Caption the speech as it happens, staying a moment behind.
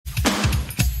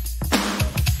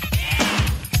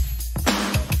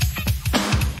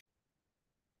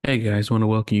Hey guys, want to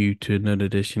welcome you to another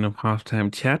edition of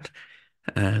Halftime Chat.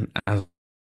 And as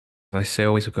I say,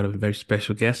 always I've got a very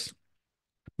special guest,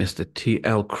 Mr.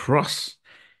 T.L. Cross,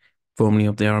 formerly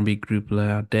of the R&B group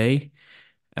La Day.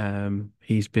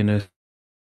 He's been a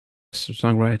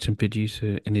songwriter and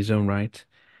producer in his own right,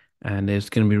 and it's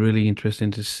going to be really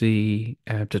interesting to see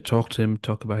to talk to him,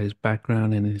 talk about his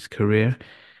background and his career.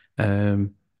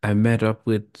 Um, I met up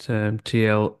with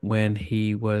TL when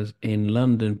he was in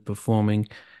London performing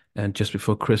and just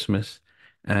before Christmas.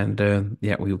 And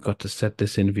yeah, we got to set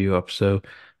this interview up. So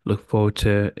look forward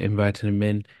to inviting him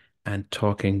in and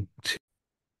talking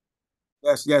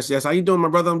Yes, yes, yes. How you doing, my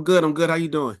brother? I'm good. I'm good. How you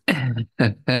doing?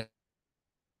 to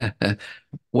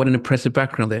what an impressive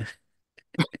background there.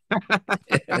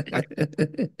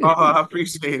 Oh, I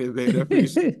appreciate it, man. I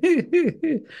appreciate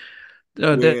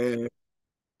Oh, it. Yeah.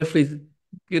 definitely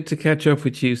good to catch up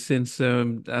with you since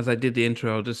as I did the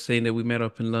intro, I was just saying that we met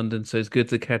up in London, so it's good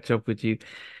to catch up with you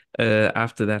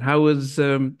after that. How was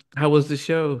the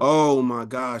show? Oh my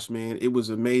gosh, man. It was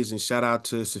amazing. Shout out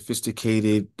to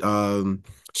Strictly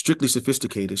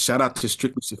Sophisticated. Shout out to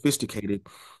Strictly Sophisticated,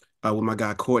 with my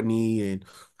guy Courtney and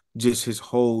just his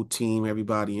whole team,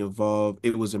 everybody involved.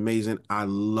 It was amazing. I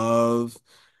love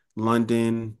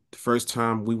London. The first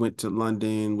time we went to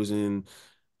London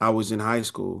I was in high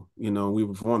school, we were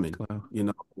performing, Wow.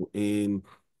 and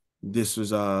this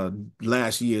was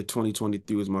last year,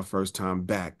 2023 was my first time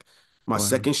back. My Wow.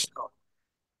 second show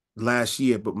last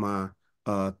year, but my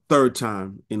third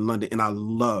time in London, and I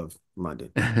love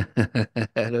London.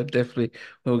 No, definitely.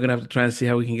 Well, we're gonna have to try and see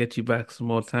how we can get you back some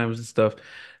more times and stuff.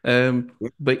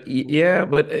 But yeah,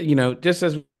 but just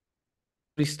as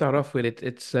we start off with it,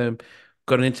 it's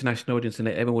got an international audience and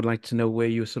everyone would like to know where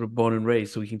you were sort of born and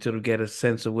raised, so we can sort of get a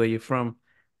sense of where you're from.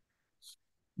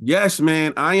 Yes,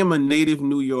 man, I am a native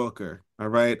New Yorker. All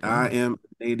right. I Oh, am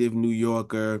a native New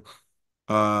Yorker.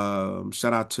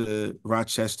 Shout out to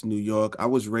Rochester, New York. I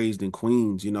was raised in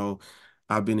Queens,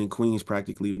 I've been in Queens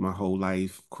practically my whole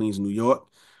life, Queens, New York.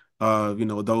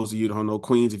 Those of you who don't know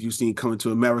Queens, if you've seen Coming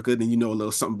to America, then you know a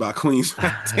little something about Queens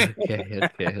right there.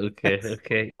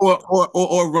 okay.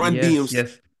 Or Run Yes, DMC.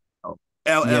 yes,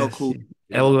 LL yes. Cool.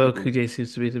 LL LOL Cool. Cool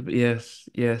seems to be yes,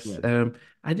 yes. Yeah.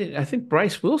 I think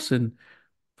Bryce Wilson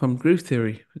from Groove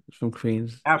Theory is from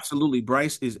Queens. Absolutely.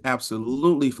 Bryce is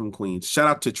absolutely from Queens. Shout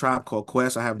out to Tribe Called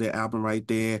Quest. I have their album right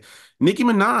there. Nicki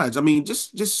Minaj. I mean,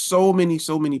 just so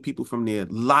many people from there. A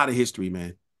lot of history,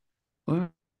 man. Wow.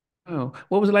 Wow.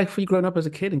 What was it like for you growing up as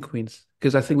a kid in Queens?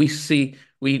 Because I think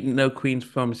we know Queens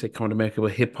from, say, Come to America,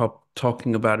 with hip hop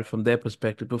talking about it from their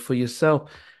perspective. But for yourself,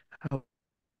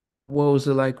 what was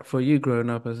it like for you growing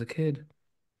up as a kid?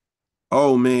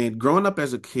 Oh man, growing up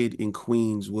as a kid in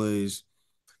Queens was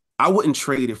I wouldn't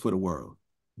trade it for the world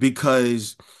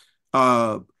because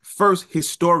first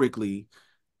historically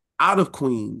out of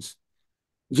Queens,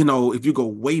 if you go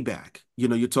way back,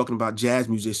 you're talking about jazz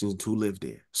musicians who lived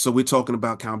there. So we're talking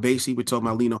about Count Basie, we're talking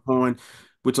about Lena Horne,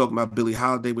 we're talking about Billie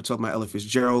Holiday, we're talking about Ella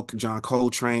Fitzgerald, John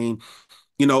Coltrane,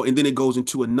 and then it goes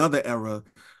into another era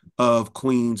of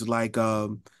Queens, like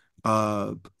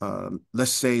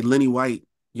let's say Lenny White,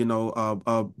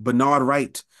 Bernard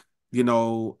Wright, you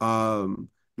know,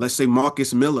 let's say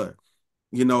Marcus Miller,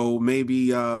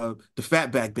 maybe the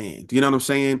Fatback Band, you know what I'm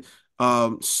saying?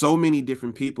 So many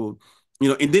different people,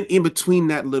 and then in between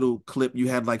that little clip, you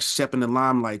had like Shep and the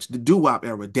Limelights, the doo-wop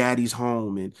era, Daddy's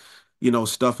Home, and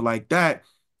stuff like that.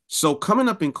 So coming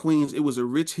up in Queens, it was a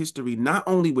rich history, not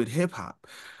only with hip hop,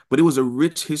 but it was a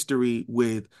rich history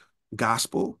with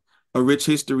gospel, a rich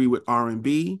history with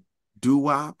R&B,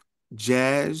 doo-wop,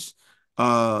 jazz,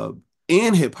 uh,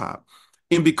 and hip hop.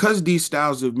 And because these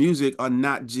styles of music are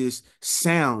not just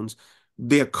sounds,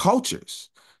 they're cultures.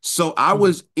 So I Mm.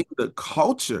 was in the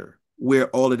culture where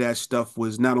all of that stuff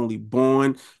was not only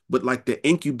born, but like the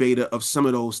incubator of some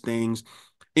of those things.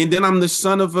 And then I'm the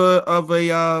son of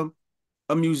a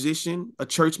musician, a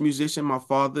church musician. My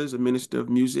father's a minister of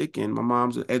music, and my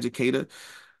mom's an educator.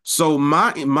 So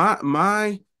my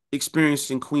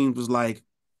experience in Queens was like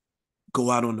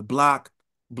go out on the block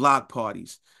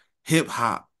parties, hip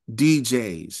hop,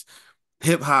 DJs,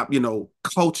 hip hop,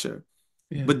 culture.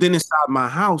 Yeah. But then inside my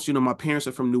house, my parents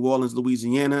are from New Orleans,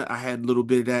 Louisiana. I had a little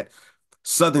bit of that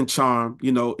Southern charm,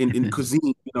 in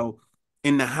cuisine,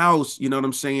 in the house, you know what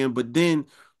I'm saying? But then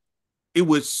it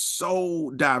was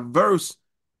so diverse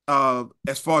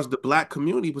as far as the black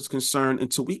community was concerned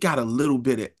until we got a little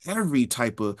bit of every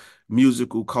type of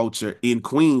musical culture in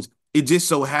Queens. It just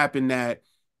so happened that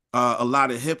a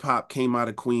lot of hip hop came out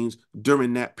of Queens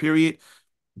during that period,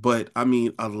 but I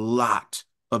mean, a lot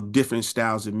of different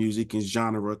styles of music and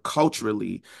genre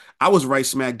culturally. I was right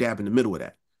smack dab in the middle of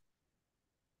that.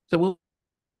 So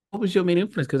what was your main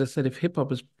influence? Because I said if hip hop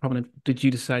was prominent, did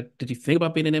you think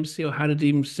about being an MC, or how did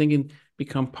even singing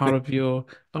become part of your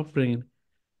upbringing?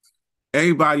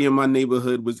 Everybody in my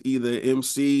neighborhood was either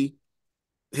MC,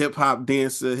 hip hop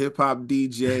dancer, hip hop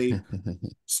DJ,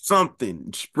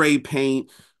 something, spray paint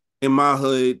in my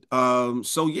hood.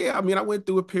 So yeah, I mean, I went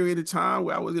through a period of time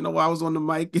where I was on the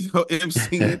mic,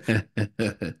 MCing.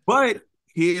 But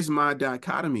here's my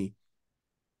dichotomy.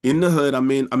 In the hood,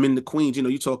 I'm in the Queens.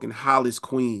 You're talking Hollis,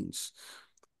 Queens,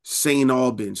 St.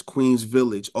 Albans, Queens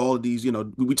Village, all of these,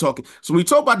 we talking. So when we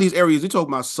talk about these areas, we talk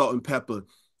about Salt and Pepper,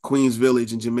 Queens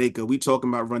Village in Jamaica. We talking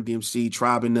about Run DMC,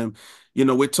 Tribe and them.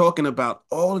 We're talking about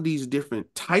all of these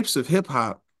different types of hip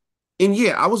hop. And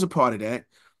yeah, I was a part of that.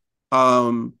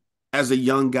 Um, as a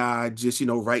young guy, just,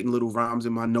 writing little rhymes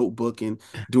in my notebook and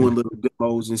doing little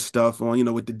demos and stuff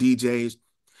on, with the DJs.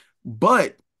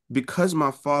 But because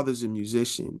my father's a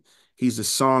musician, he's a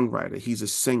songwriter, he's a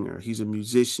singer, he's a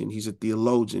musician, he's a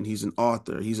theologian, he's an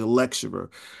author, he's a lecturer.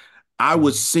 I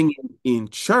was Mhm. singing in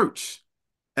church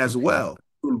as Okay. well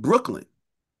in Brooklyn,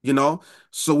 you know?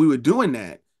 So we were doing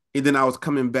that. And then I was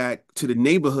coming back to the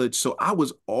neighborhood. So I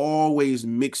was always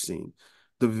mixing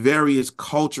the various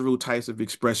cultural types of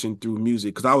expression through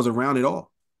music because I was around it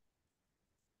all.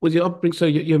 Was your upbringing, so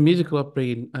your musical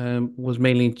upbringing was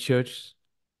mainly in church?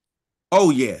 Oh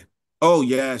yeah. Oh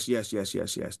yes, yes, yes,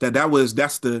 yes, yes.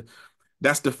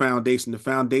 That's the foundation. The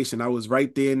foundation. I was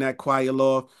right there in that choir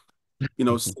loft,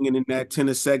 singing in that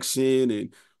tenor section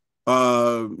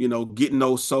and getting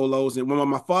those solos. And when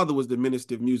my father was the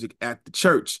minister of music at the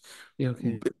church, Yeah,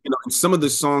 okay. but, and some of the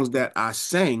songs that I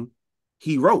sang,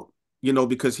 he wrote,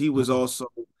 because he was Oh, also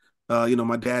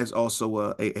my dad's also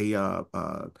a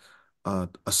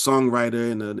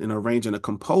songwriter and an arranger and a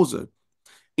composer.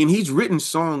 And he's written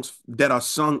songs that are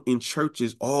sung in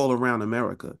churches all around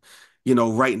America,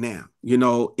 right now,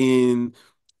 and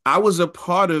I was a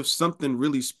part of something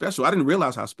really special. I didn't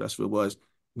realize how special it was,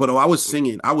 but I was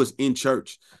singing. I was in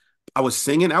church. I was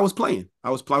singing. I was playing. I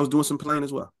was doing some playing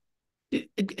as well.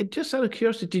 just out of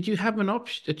curiosity, did you have an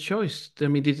option, a choice? I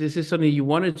mean, is this something you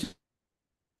wanted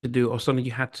to do or something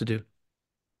you had to do?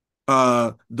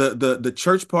 The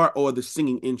church part or the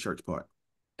singing in church part?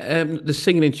 The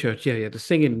singing in church, yeah, yeah, the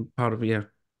singing part of it, yeah.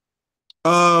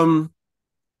 Um,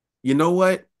 you know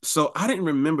what? So I didn't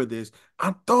remember this.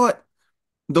 I thought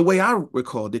the way I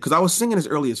recalled it, because I was singing as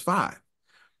early as 5,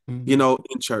 Mhm.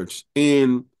 in church.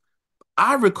 And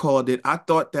I recalled it. I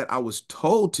thought that I was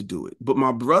told to do it, but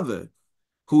my brother,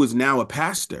 who is now a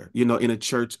pastor, in a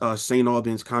church, St.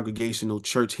 Albans Congregational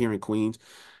Church here in Queens,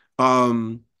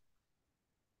 um,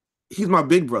 he's my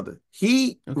big brother.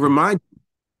 He Okay. reminded me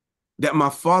that my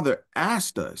father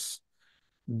asked us,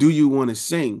 "Do you want to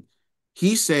sing?"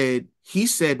 He said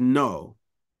no.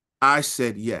 I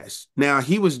said yes. Now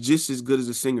he was just as good as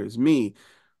a singer as me,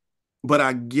 but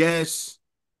I guess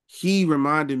he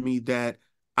reminded me that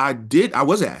I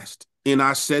was asked, and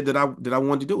I said that I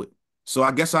wanted to do it. So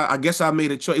I guess I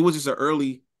made a choice. It was just an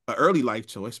early life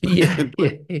choice, but, Yeah,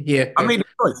 but yeah, yeah. I made a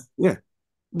choice. Yeah,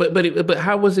 But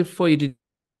how was it for you? Did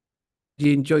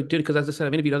you enjoy doing it? Because as I said,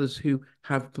 I've interviewed others who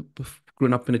have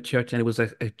grown up in a church and it was a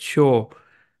chore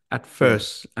at yeah,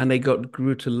 first and they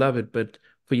grew to love it. But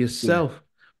for yeah. yourself,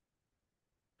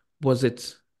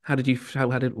 how did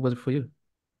was it for you?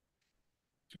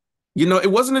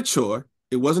 It wasn't a chore.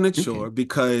 It wasn't a Okay. chore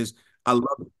because I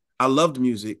loved I loved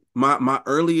music. My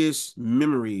earliest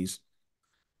memories,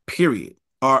 period,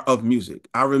 are of music.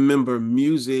 I remember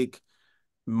music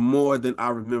more than I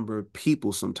remember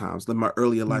people sometimes, like my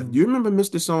earlier life. Do Mm, you remember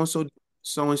Mr. So and so,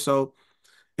 so and so?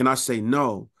 And I say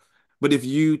no. But if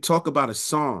you talk about a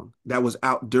song that was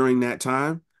out during that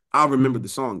time, I'll remember the mm,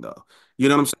 song though. You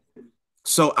know what I'm saying?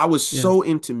 So I was yeah. so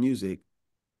into music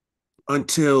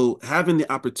until having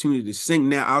the opportunity to sing.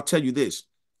 Now, I'll tell you this.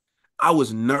 I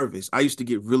was nervous. I used to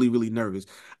get really, really nervous.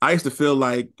 I used to feel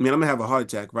like, man, I'm gonna have a heart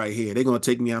attack right here. They're gonna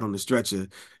take me out on the stretcher.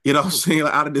 You know what I'm saying?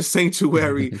 Like, out of the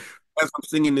sanctuary as I'm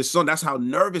singing this song. That's how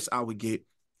nervous I would get.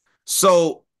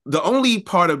 So the only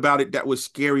part about it that was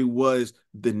scary was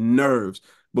the nerves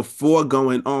before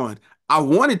going on. I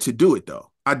wanted to do it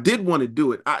though. I did want to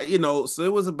do it. So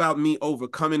it was about me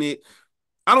overcoming it.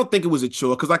 I don't think it was a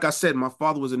chore because, like I said, my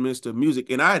father was a minister of music,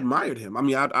 and I admired him. I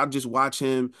mean, I just watch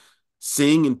him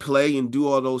sing and play and do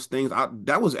all those things.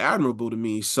 That was admirable to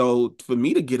me. So for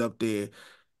me to get up there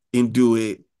and do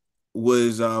it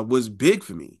was big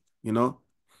for me. You know.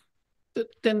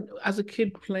 Then, as a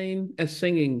kid playing and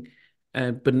singing,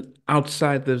 but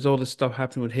outside there's all this stuff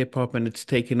happening with hip hop and it's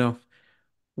taking off.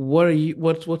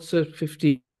 What's a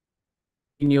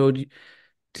 15-year-old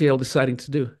TL deciding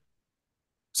to do?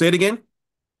 Say it again.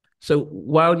 So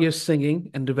while you're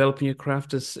singing and developing your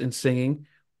craft as in singing,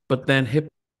 but then hip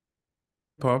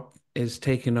hop is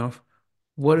taking off,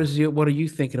 what are you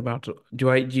thinking about?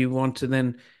 Do you want to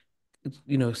then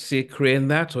see a career in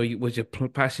that, or was your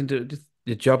passion to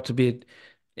your job to be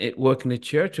work in a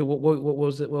church, or what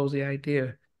was it? What was the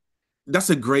idea?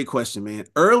 That's a great question, man.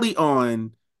 Early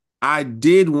on, I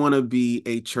did want to be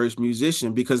a church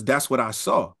musician because that's what I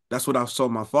saw. That's what I saw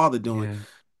my father doing. Yeah,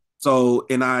 So,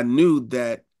 and I knew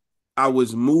that I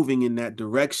was moving in that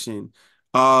direction.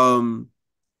 Um,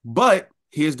 but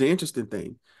here's the interesting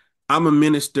thing. I'm a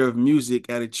minister of music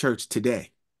at a church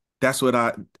today. That's what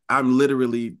I'm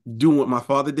literally doing what my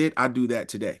father did. I do that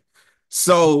today.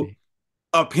 So okay,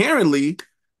 apparently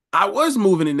I was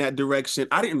moving in that direction.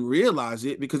 I didn't realize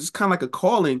it because it's kind of like a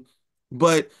calling,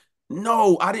 but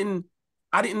no, I didn't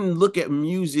look at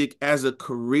music as a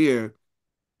career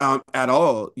at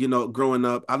all. Growing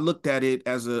up, I looked at it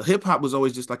as a hip hop was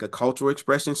always just like a cultural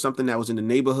expression, something that was in the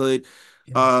neighborhood.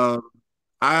 yeah, Uh,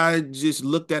 I just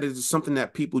looked at it as something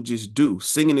that people just do.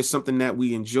 Singing is something that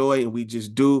we enjoy and we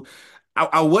just do.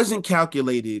 I wasn't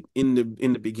calculated in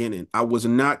the beginning. I was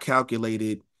not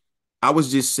calculated. I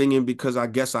was just singing because I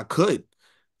guess I could.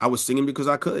 I was singing because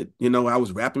I could. I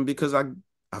was rapping because I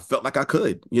felt like I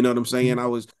could. You know what I'm saying? mm, I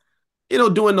was,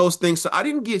 doing those things. So I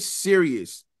didn't get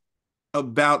serious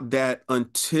about that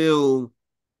until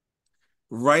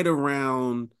right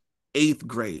around eighth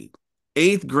grade.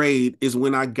 Eighth grade is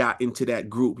when I got into that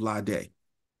group La Day.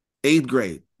 Eighth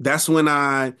grade. That's when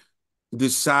I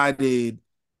decided,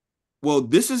 well,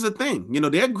 this is a thing.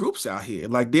 There are groups out here.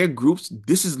 Like there are groups.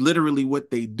 This is literally what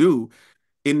they do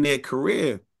in their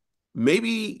career.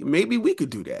 Maybe we could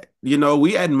do that.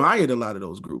 We admired a lot of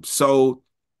those groups. So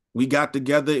we got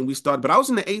together and we started, but I was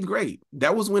in the eighth grade.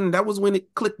 That was when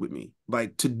it clicked with me,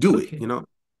 like to do it. okay.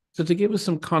 So to give us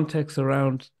some context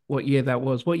around what year that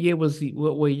was, what year was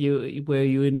what were you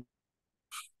in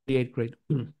the eighth grade?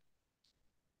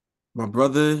 My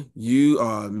brother, you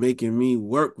are making me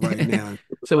work right now.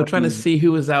 So we're About trying to these. see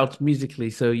who was out musically.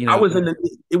 So I was in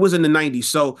the it was in the 90s.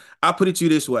 So I'll put it to you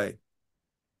this way.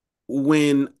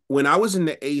 When I was in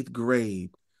the eighth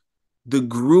grade, the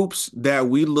groups that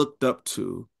we looked up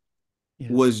to yeah,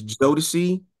 was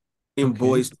Jodeci and okay.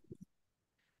 Boys.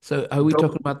 So are we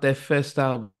talking about their first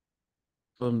albums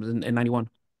in 91?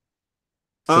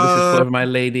 So this is Uh, Forever My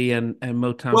Lady and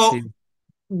Motown well, Fever.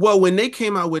 well, when they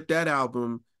came out with that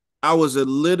album, I was a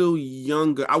little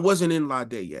younger. I wasn't in La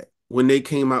Day yet when they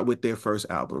came out with their first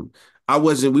album.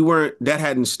 We weren't, that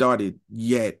hadn't started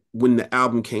yet when the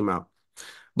album came out.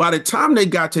 By the time they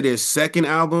got to their second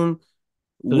album,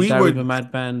 So the we Diary were, of a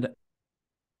Mad Band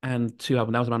and two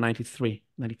albums. That was about 93,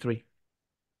 93.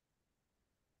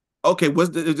 okay,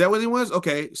 is that what it was?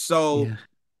 Okay. So Yeah,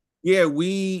 yeah,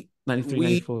 93, we,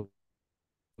 94.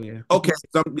 Yeah. okay,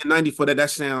 so 94, that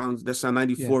sound Yeah.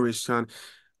 94-ish, son.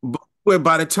 But where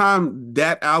by the time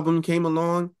that album came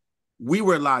along, we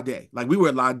were La Day. Like we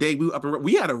were La Day. We were up and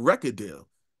we had a record deal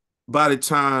by the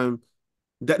time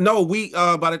that no, we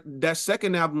by that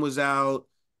second album was out.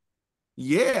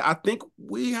 Yeah, I think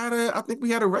we had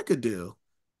a record deal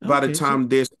by the Okay. time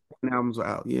their second albums were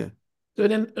out. Yeah. So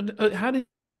then how did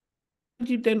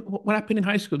you then, what happened in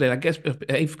high school then? I guess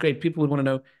eighth grade, people would want to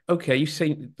know, okay, you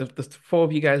saying the four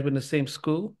of you guys were in the same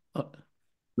school?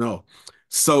 No.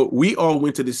 So we all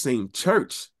went to the same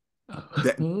church.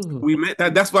 That Oh, we met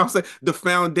that's why I'm saying the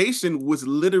foundation was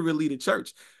literally the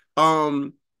church.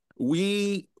 Um,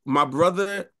 my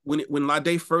brother, when La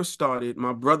Day first started,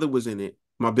 my brother was in it.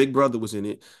 My big brother was in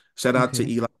it. Shout out to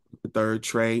okay. Eli the third,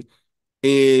 Trey.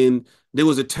 And there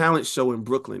was a talent show in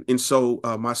Brooklyn. And so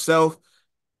myself,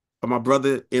 my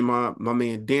brother, and my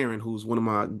man Darren, who's one of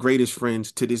my greatest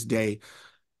friends to this day,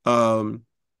 um,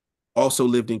 also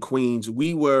lived in Queens.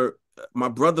 My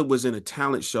brother was in a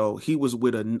talent show. He was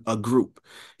with a group.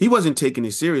 He wasn't taking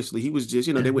it seriously. He was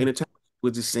just, they were in a talent,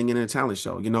 was just singing in a talent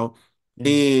show. Yeah.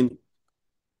 And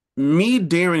me,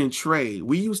 Darren, and Trey,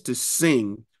 we used to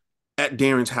sing at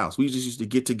Darren's house. We just used to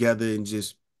get together and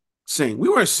just sing. We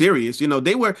weren't serious.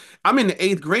 I'm in the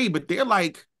eighth grade, but they're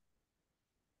like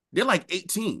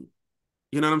 18.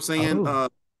 You know what I'm saying? Oh,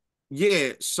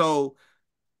 Yeah. So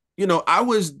I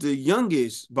was the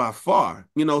youngest by far,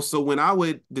 so when I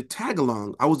was the tag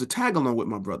along with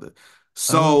my brother. oh,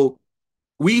 So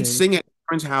we'd okay. sing at a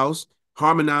friend's house,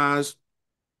 harmonize,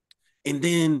 and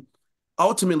then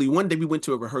ultimately one day we went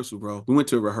to a rehearsal, bro. We went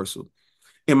to a rehearsal,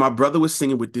 and my brother was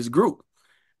singing with this group,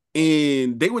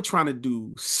 and they were trying to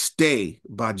do Stay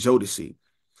by Jodeci,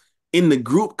 and the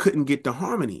group couldn't get the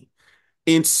harmony.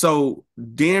 And so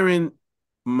Darren,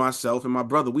 myself, and my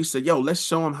brother, we said, yo, let's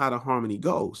show them how the harmony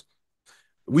goes.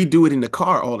 we do it in the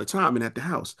car all the time and at the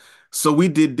house. So we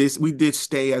did this. We did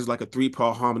Stay as like a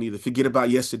three-part harmony. The Forget About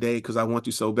Yesterday because I Want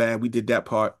You So Bad. We did that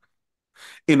part.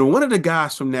 And one of the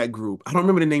guys from that group, I don't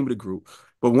remember the name of the group,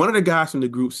 but one of the guys from the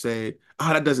group said,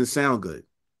 "Oh, that doesn't sound good."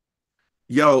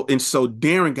 Yo, and so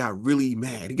Darren got really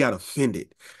mad. He got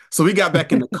offended. So we got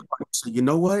back in the car and said, "You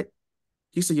know what?"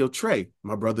 He said, "Yo, Trey,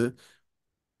 my brother,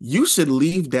 you should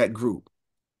leave that group.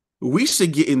 We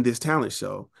should get in this talent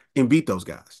show and beat those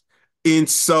guys." And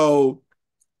so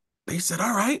they said,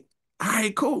 all right,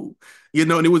 cool.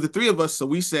 And it was the three of us. So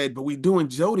we said, but we doing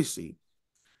Jodeci.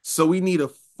 So we need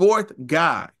a fourth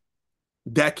guy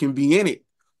that can be in it.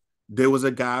 There was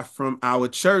a guy from our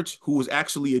church who was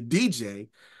actually a DJ,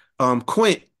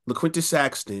 LaQuintus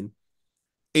Saxton.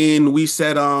 And we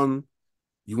said,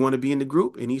 you want to be in the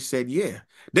group? And he said, yeah.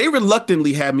 They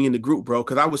reluctantly had me in the group, bro,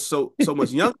 because I was so much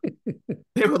younger.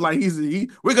 They were like,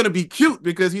 we're gonna be cute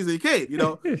because he's a kid.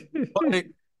 But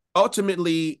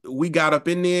ultimately, we got up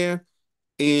in there,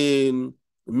 and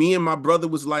me and my brother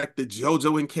was like the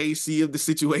JoJo and Casey of the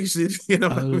situation. You know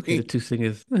what Oh, I okay, the mean? two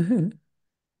singers. And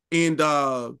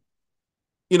for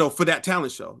that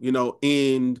talent show,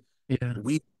 and Yeah.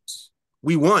 we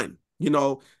we won,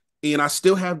 and I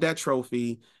still have that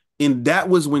trophy. And that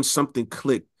was when something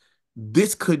clicked.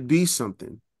 This could be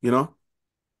something. I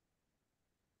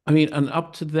mean, and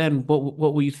up to then,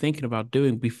 what were you thinking about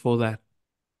doing before that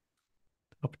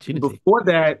opportunity? Before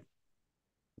that,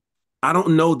 I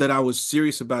don't know that I was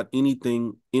serious about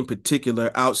anything in particular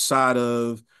outside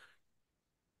of,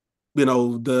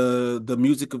 the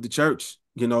music of the church,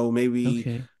 maybe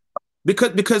Okay.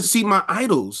 because see my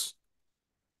idols,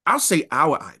 I'll say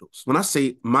our idols. When I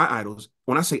say my idols,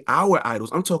 when I say our idols,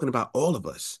 I'm talking about all of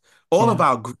us, all of Yeah.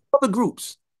 our other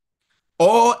groups,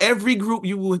 every group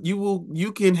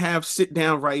you can have sit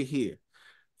down right here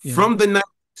Yeah. from the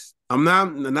 90s. I'm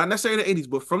not necessarily the 80s,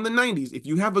 but from the 90s. If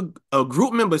you have a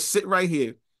group member sit right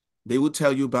here, they will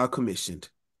tell you about Commissioned.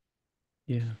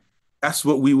 Yeah. That's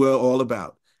what we were all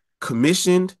about.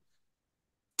 Commissioned,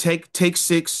 Take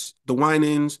Six, the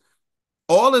Winans,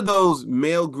 all of those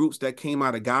male groups that came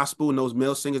out of gospel and those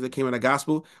male singers that came out of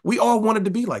gospel, we all wanted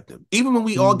to be like them. Even when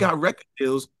we all Mm. got record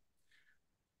deals,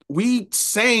 we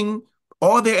sang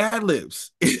all their ad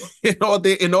libs in all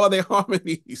their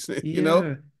harmonies. You know?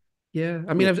 Yeah. Yeah.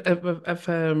 I mean, Yeah. I've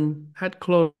had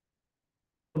Claude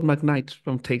McKnight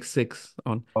from Take Six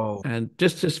on, Oh, and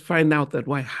just find out that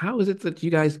why, how is it that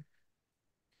you guys,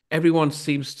 everyone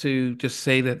seems to just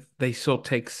say that they saw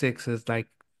Take Six as like,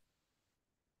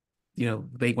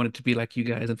 they wanted to be like you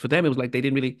guys. And for them, it was like they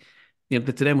didn't really, to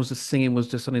them was the singing was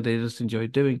just something they just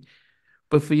enjoyed doing.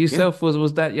 But for yeah. yourself,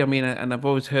 was that, yeah, I mean, and I've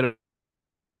always heard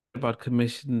about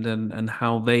commissioned and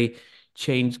how they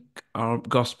changed our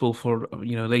gospel for,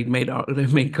 they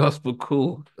made gospel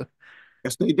cool.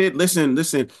 Yes, they did. Listen.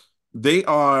 They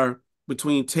are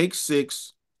between Take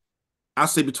Six, I'll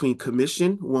say between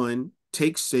Commission One,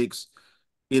 Take Six,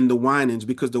 in the Winans,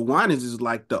 because the Winans is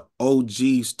like the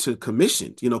OGs to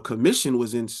Commissioned. Commission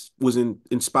was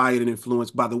inspired and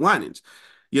influenced by the Winans.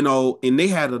 And they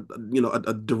had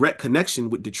a direct connection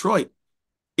with Detroit.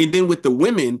 And then with the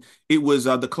women, it was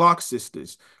the Clark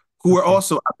sisters, who were Okay.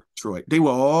 also out of Detroit. They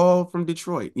were all from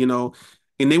Detroit, and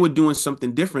they were doing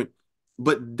something different.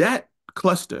 But that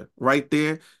cluster right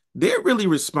there, they're really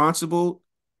responsible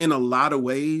in a lot of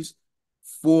ways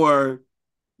for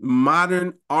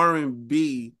modern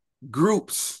R&B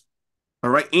groups, all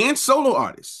right, and solo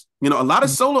artists. A lot of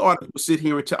Mm. solo artists will sit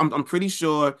here and I'm pretty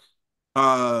sure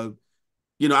uh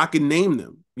I can name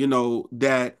them,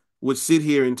 that would sit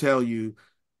here and tell you,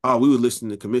 oh, we were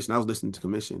listening to Commission. I was listening to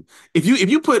Commission. If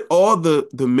you put all the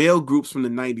male groups from the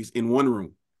 90s in one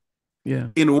room Yeah.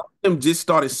 and one of them just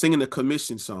started singing a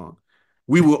Commission song,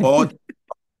 we will all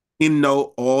know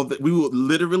all that we will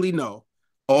literally know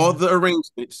all Yeah. the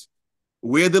arrangements,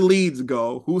 where the leads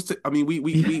go, I mean, we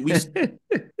Yeah.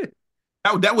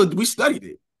 that was we studied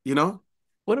it.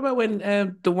 What about when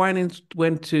the Winans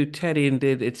went to Teddy and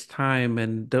did It's Time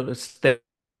and Don't Stay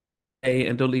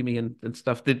and Don't Leave Me and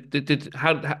stuff? Did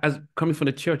how as coming from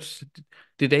the church,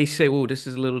 did they say, "Oh, this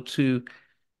is a little too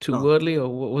No, worldly," or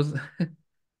what was?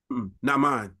 not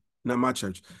mine, not my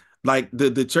church. Like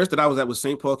the church that I was at was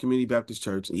St. Paul Community Baptist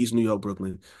Church in East New York,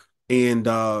 Brooklyn. And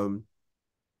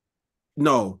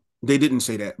no, they didn't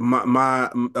say that. My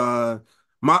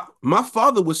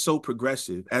father was so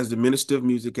progressive as the minister of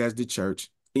music as the church,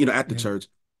 at the Yeah. church.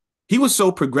 He was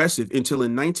so progressive until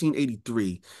in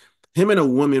 1983, him and a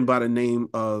woman by the name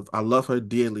of, I love her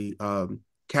dearly,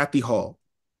 Kathy Hall,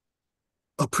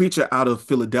 a preacher out of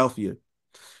Philadelphia.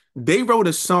 They wrote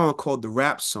a song called the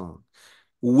Rap Song,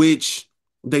 which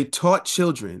they taught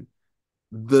children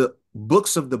the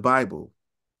books of the Bible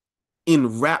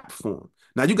in rap form.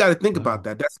 Now you got to think about Wow.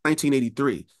 that. That's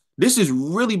 1983. This is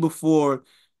really before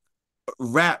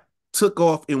rap took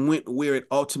off and went where it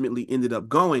ultimately ended up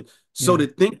going. So Yeah.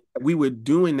 to think that we were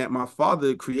doing that, my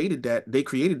father created that, they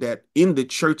created that in the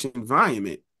church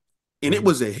environment. And it Mm.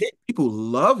 was a hit. People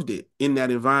loved it in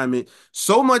that environment.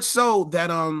 So much so that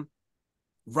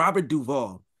Robert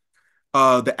Duvall,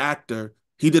 the actor,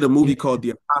 he did a movie Yeah. called The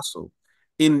Apostle.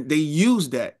 And they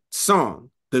used that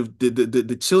song,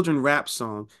 the children rap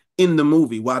song in the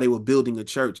movie while they were building a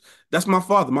church. That's my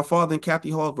father. My father and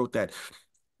Kathy Hall wrote that.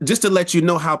 Just to let you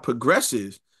know how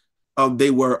progressive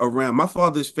they were around. My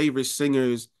father's favorite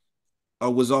singers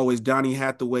was always Donny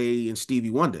Hathaway and Stevie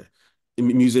Wonder,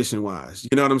 musician wise.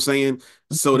 You know what I'm saying?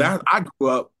 So Okay. that I grew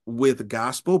up with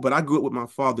gospel, but I grew up with my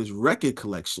father's record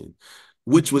collection,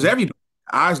 which was Okay. everybody.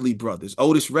 Isley Brothers,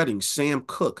 Otis Redding, Sam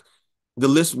Cooke. The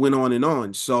list went on and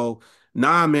on. So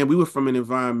nah, man, we were from an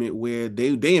environment where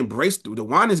they embraced the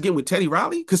wine is getting with Teddy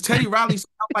Riley because Teddy Riley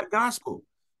sound like gospel.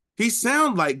 He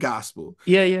sound like gospel.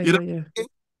 Yeah, yeah, You yeah, yeah.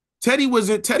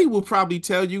 know, Teddy will probably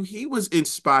tell you he was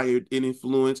inspired and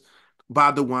influenced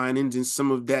by the Winans and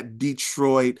some of that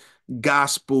Detroit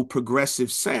gospel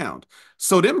progressive sound.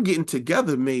 So them getting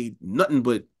together made nothing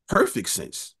but perfect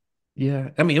sense. Yeah.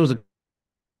 I mean, it was a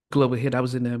global hit. I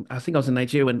think I was in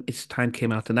Nigeria when It's Time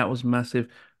came out, and that was massive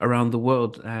around the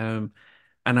world. And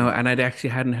I'd actually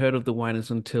hadn't heard of the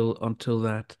Winans until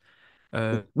that.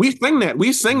 Uh, We sing that.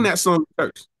 We sing that song in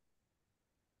church.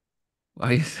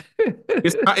 I,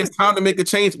 It's time to make a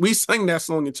change. We sing that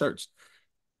song in church.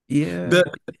 yeah, The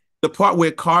the part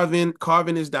where Carvin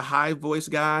is the high voice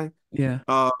guy, yeah.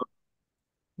 uh,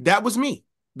 that was me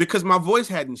because my voice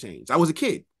hadn't changed. I was a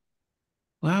kid.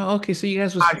 Wow. Okay, so you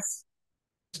guys I was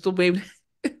still baby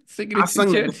singing I it in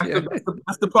sung church, yeah.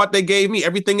 that's the part they gave me.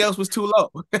 Everything else was too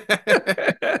low.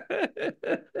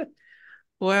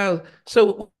 Wow.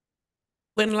 So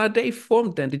when La Day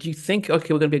formed, then did you think,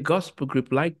 okay, we're going to be a gospel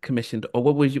group like commissioned, or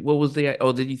what was the,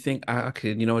 or did you think,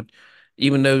 okay, you know what,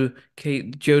 even though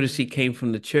Jodeci came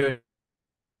from the church,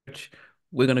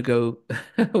 we're gonna go.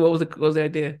 What was the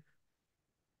idea?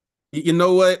 You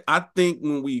know what? I think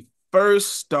when we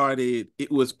first started,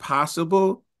 it was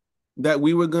possible that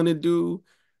we were gonna do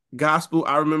gospel.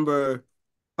 I remember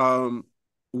um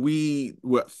we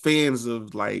were fans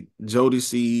of like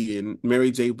Jodeci and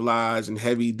Mary J. Blige and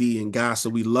Heavy D and Guy, so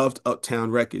we loved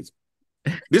Uptown Records.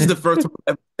 This is the first time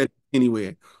I've ever said it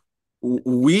anywhere.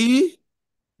 We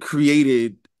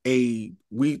created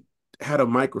we had a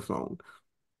microphone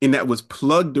and that was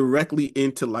plugged directly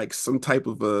into like some type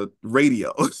of a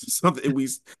radio something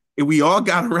and we all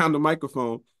got around the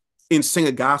microphone and sang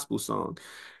a gospel song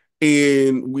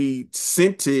and we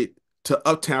sent it to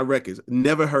Uptown Records,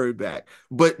 never heard back,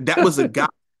 but that was a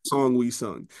gospel song we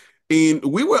sung and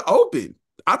we were open.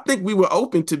 I think we were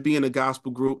open to being a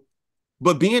gospel group,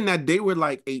 but being that they were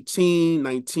like 18,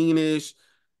 19ish,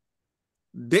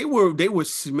 they were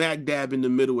smack dab in the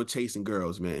middle of chasing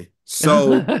girls, man.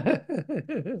 So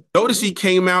notice he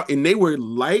came out and they were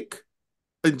like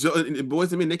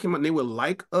boys and men. They came out and they were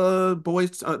like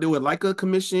boys. They were like a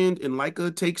commissioned and like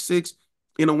a take six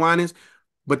in a Winans,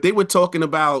 but they were talking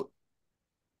about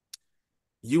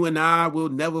you and I will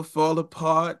never fall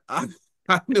apart. I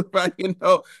knew, right?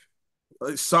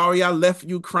 Sorry I left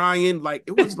you crying. Like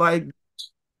it was like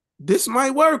this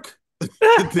might work.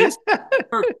 this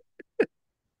work.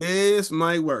 This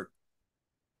might work.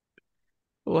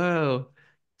 Wow.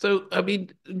 So, I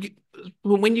mean,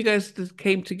 when you guys just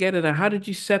came together, now, how did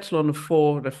you settle on the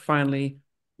four that finally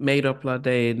made up La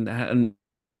Day and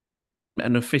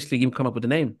officially even come up with the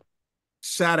name?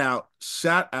 Shout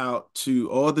out to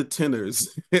all the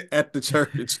tenors at the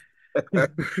church.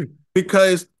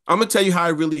 Because I'm gonna tell you how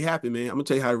it really happened, man. I'm gonna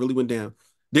tell you how it really went down.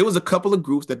 There was a couple of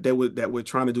groups that were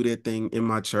trying to do their thing in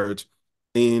my church,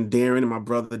 and Darren and my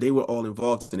brother, they were all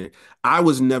involved in it. I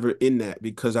was never in that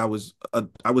because I was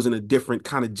in a different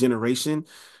kind of generation.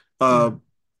 Uh, Yeah.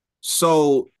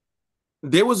 so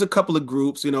there was a couple of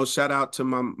groups, shout out to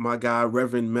my guy,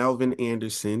 Reverend Melvin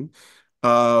Anderson,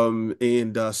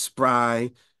 and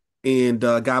Spry, and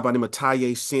a guy by the name of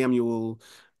Taye Samuel.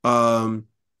 Um,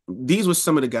 these were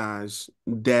some of the guys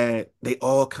that they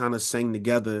all kind of sang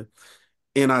together.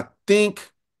 And I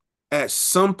think at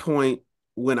some point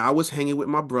when I was hanging with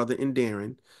my brother and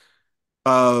Darren,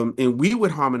 and we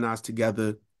would harmonize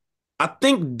together, I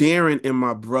think Darren and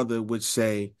my brother would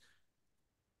say,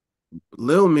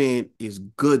 Lil Man is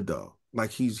good though.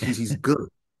 Like he's good.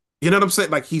 You know what I'm saying?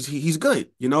 Like he's good.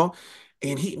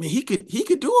 And he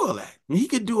could do all that. He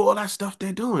could do all that stuff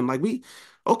they're doing. Like we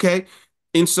okay.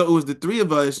 And so it was the three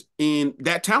of us in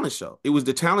that talent show. It was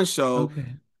the talent show Okay.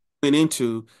 went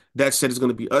into that said it's going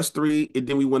to be us three, and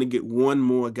then we want to get one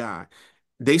more guy.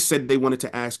 They said they wanted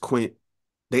to ask Quint.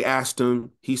 They asked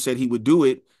him. He said he would do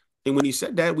it. And when he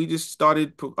said that, we just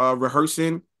started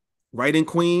rehearsing right in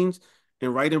Queens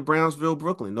and right in Brownsville,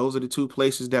 Brooklyn. Those are the two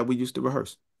places that we used to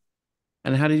rehearse.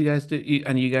 And how did you guys do?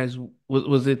 And you guys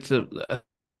was it a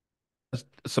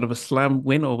sort of a slam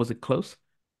win or was it close?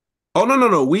 Oh no, no,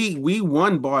 no. We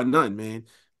won bar none, man.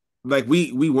 Like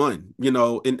we won,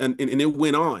 and it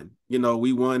went on.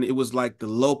 We won. It was like the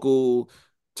local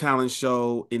talent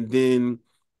show, and then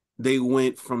they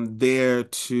went from there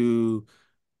to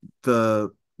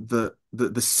the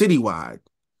citywide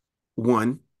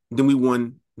one. Then we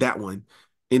won that one,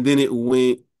 and then it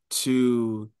went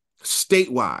to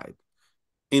statewide,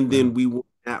 and then Wow. we won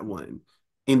that one,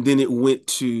 and then it went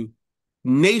to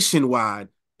nationwide,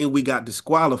 and we got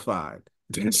disqualified.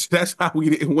 That's how we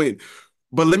didn't win.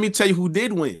 But let me tell you who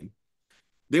did win.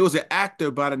 There was an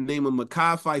actor by the name of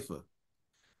Mekhi Phifer.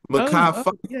 Oh, Mekhi oh,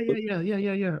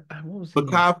 Phifer, yeah. What was his name?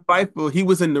 Mekhi Phifer, he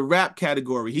was in the rap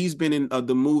category. He's been in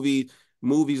the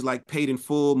movies like Paid in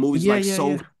Full, movies Yeah, like yeah,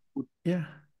 Soul. yeah, yeah.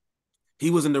 He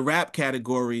was in the rap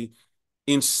category,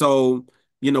 and so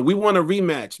we want a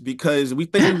rematch because we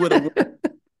think we would have won.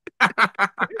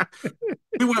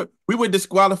 We were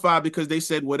disqualified because they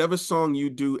said whatever song you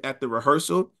do at the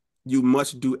rehearsal, you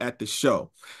must do at the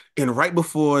show. And right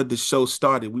before the show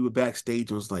started, we were backstage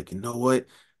and was like, you know what?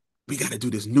 We got to do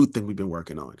this new thing we've been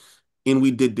working on. And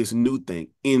we did this new thing,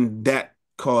 and that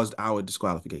caused our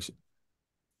disqualification.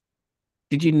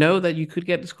 Did you know that you could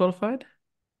get disqualified?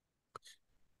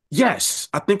 Yes,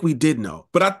 I think we did know,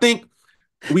 but I think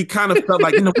we kind of felt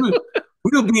like, we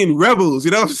were being rebels,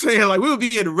 you know what I'm saying? Like we were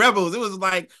being rebels. It was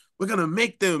like, we're going to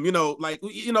make them,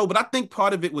 but I think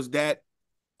part of it was that.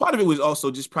 Part of it was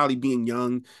also just probably being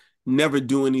young, never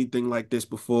doing anything like this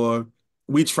before.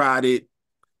 We tried it,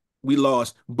 we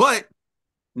lost, but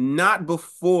not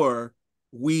before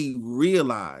we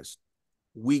realized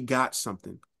we got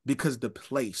something because the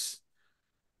place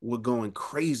were going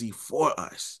crazy for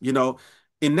us.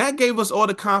 And that gave us all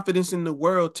the confidence in the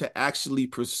world to actually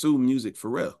pursue music for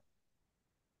real.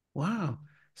 Wow.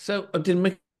 So did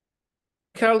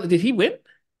Mikhail, did he win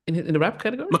in the rap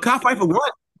category? Mekhi Phifer won.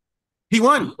 He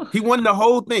won. Oh, He won the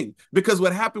whole thing because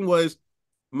what happened was,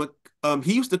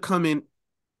 he used to come in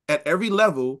at every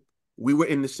level. We were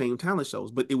in the same talent shows,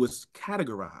 but it was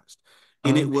categorized,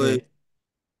 and it was okay.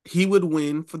 he would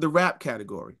win for the rap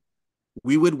category.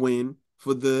 We would win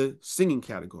for the singing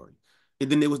category.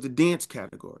 And then there was the dance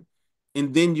category.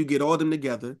 And then you get all them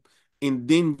together. And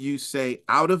then you say,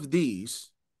 out of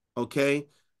these, okay,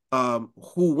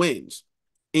 who wins?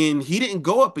 And he didn't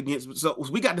go up against, so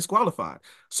we got disqualified.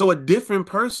 So a different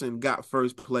person got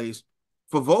first place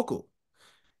for vocal.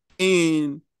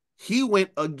 And he went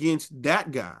against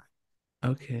that guy.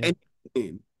 Okay. And,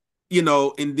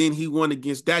 and then he won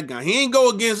against that guy. He ain't go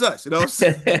against us, you know what I'm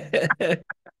saying?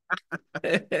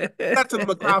 Shout out to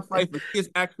Mekhi Phifer. He is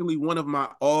actually one of my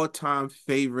all-time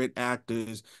favorite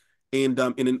actors, and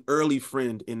an early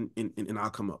friend in I'll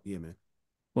Come Up. Yeah, man.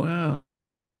 Wow.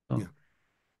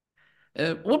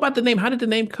 Yeah. What about the name? How did the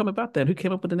name come about then? Who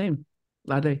came up with the name?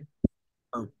 Lade.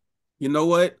 Um, you know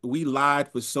what? We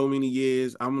lied for so many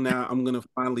years. I'm gonna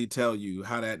finally tell you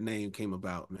how that name came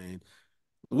about, man.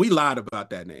 We lied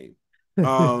about that name.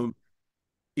 Um,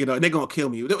 and they're gonna kill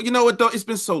me. You know what though? It's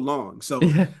been so long. So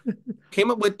Yeah. came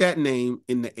up with that name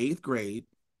in the eighth grade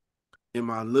in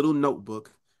my little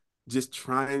notebook, just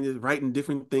trying to writing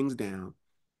different things down.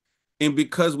 And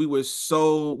because we were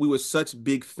such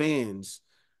big fans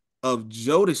of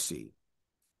Jodeci,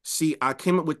 see, I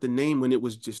came up with the name when it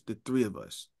was just the three of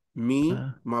us, me,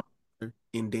 Uh, my brother,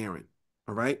 and Darren.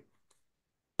 All right.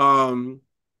 Um,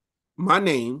 my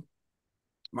name,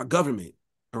 my government,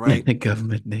 all right,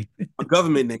 government name.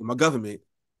 my government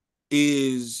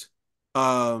is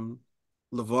um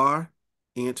LeVar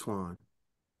Antoine.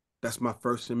 That's my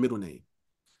first and middle name.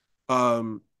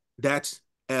 Um, that's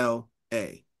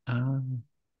L.A. Um,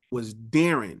 Was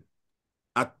Darren.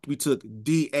 We took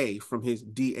DA from his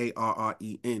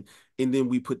Darren, and then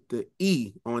we put the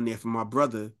E on there for my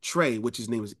brother Trey, which his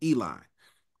name is Eli.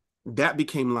 That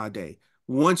became Lade.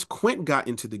 Once Quint got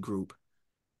into the group,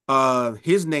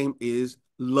 his name is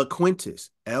LaQuentis,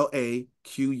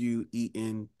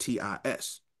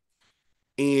 Laquentis.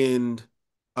 And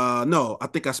no, I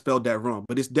think I spelled that wrong,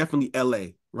 but it's definitely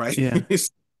LA, right? yeah.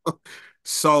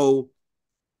 So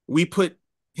we put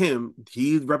him,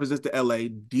 he represents the LA,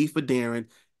 D for Darren,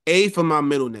 A for my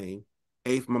middle name,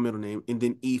 A for my middle name, and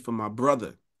then E for my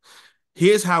brother.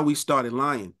 Here's how we started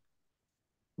lying.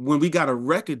 when we got a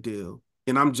record deal,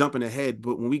 and I'm jumping ahead,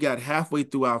 but when we got halfway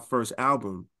through our first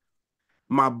album,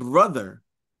 my brother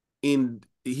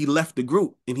he left the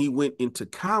group and he went into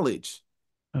college.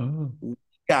 Oh. We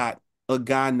got a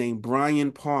guy named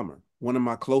Brian Palmer, one of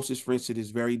my closest friends to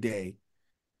this very day.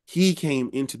 He came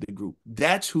into the group.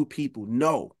 That's who people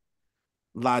know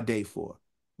La Day for.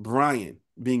 Brian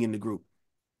being in the group.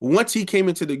 Once he came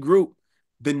into the group,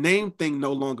 the name thing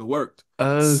no longer worked.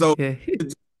 So Okay. to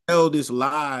just tell this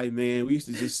lie, man, we used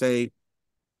to just say,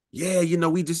 yeah,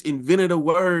 we just invented a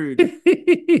word.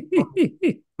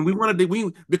 We wanted to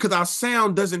we because our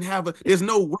sound doesn't have there's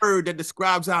no word that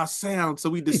describes our sound. So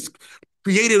we just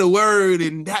created a word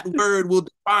and that word will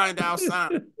define our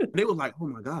sound. And they was like, oh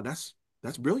my God, that's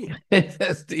brilliant.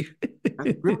 That's deep.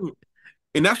 That's brilliant.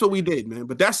 And that's what we did, man.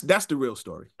 But that's the real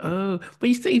story. Oh, but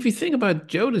if you think about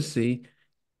Jodeci,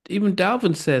 even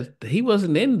Dalvin said he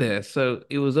wasn't in there, so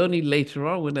it was only later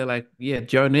on when they're like, "Yeah,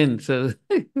 join in." So,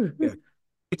 Yeah.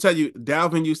 I tell you,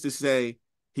 Dalvin he used to say,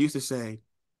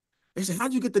 they said,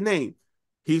 how'd you get the name?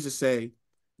 He used to say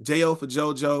J-O for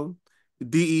JoJo,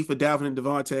 D-E for Dalvin and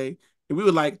Devontae. And we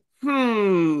were like, I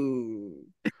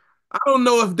don't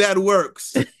know if that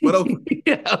works, but okay.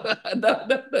 yeah, no.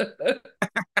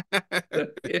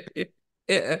 Yeah, yeah.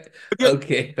 Yeah. Again,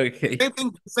 Okay, okay.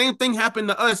 same thing happened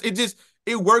to us.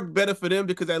 It worked better for them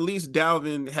because at least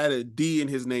Dalvin had a D in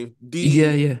his name.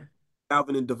 Yeah, D, yeah.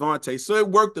 Dalvin and Devontae. So it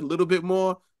worked a little bit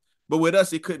more, but with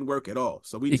us, it couldn't work at all.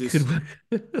 So we It could just work.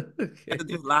 had to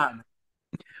Okay. just lie, man.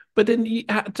 But then,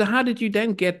 so how did you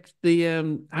then get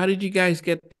the How did you guys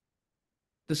get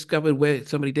discovered where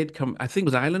somebody did come? I think it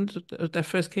was Ireland that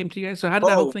first came to you guys. So how did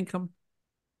that whole Oh, thing come?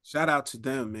 shout out to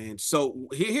them, man. So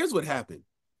here's what happened.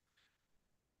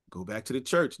 Go back to the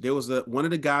church. There was one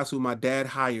of the guys who my dad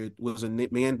hired was a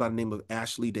man by the name of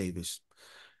Ashley Davis.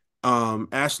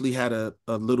 Ashley had a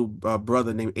little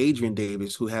brother named Adrian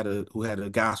Davis who had a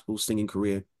gospel singing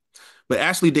career. But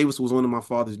Ashley Davis was one of my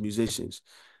father's musicians,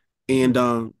 and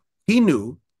Hmm. he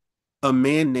knew a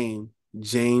man named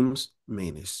James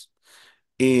Maness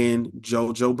and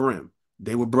JoJo Brim.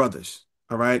 They were brothers.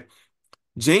 All right,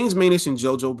 James Maness and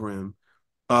JoJo Brim.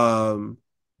 Um,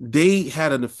 they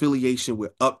had an affiliation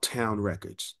with Uptown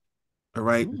Records. All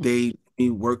right. Hmm. They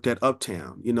worked at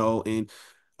Uptown, and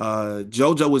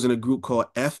JoJo was in a group called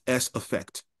FS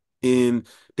Effect. And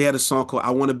they had a song called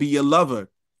I Want to Be Your Lover,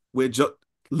 where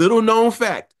little known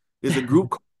fact, there's a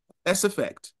group called S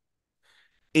Effect,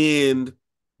 and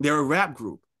they're a rap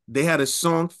group. They had a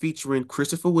song featuring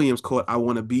Christopher Williams called I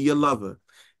Want to Be Your Lover.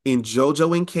 And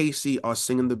JoJo and Casey are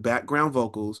singing the background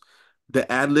vocals. The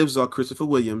ad libs are Christopher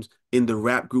Williams, and the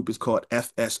rap group is called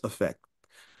FS Effect.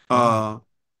 Wow. Uh,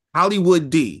 Hollywood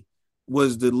D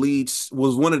was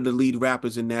one of the lead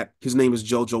rappers in that. His name is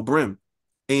JoJo Brim,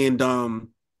 and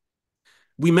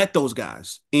we met those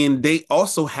guys, and they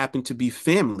also happen to be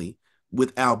family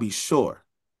with Albie Shore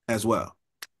as well.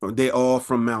 They all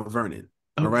from Mount Vernon.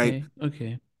 All right, Okay,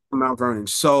 okay. from Mount Vernon.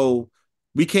 So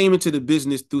we came into the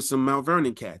business through some Mount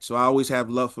Vernon cats. So I always have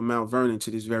love for Mount Vernon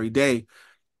to this very day,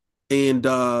 and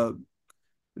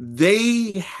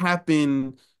they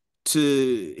happen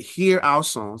to hear our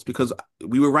songs because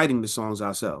we were writing the songs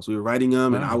ourselves. We were writing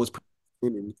them, and I Wow. was,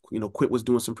 and Quint was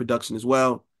doing some production as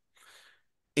well.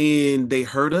 And they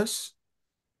heard us,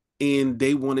 and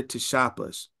they wanted to shop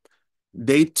us.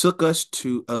 They took us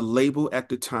to a label at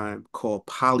the time called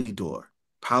Polydor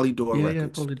Yeah, yeah,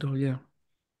 Records. Polydor, yeah.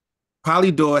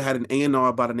 Polydor had an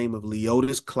A&R by the name of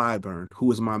Leotis Clyburn,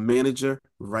 who is my manager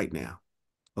right now.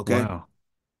 Okay. Wow.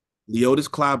 Leotis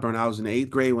Clyburn, I was in the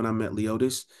eighth grade when I met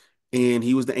Leotis, and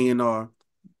he was the A&R.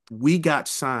 We got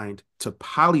signed to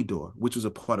Polydor, which was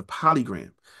a part of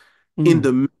Polygram. In Mm.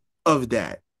 the middle of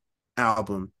that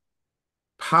album,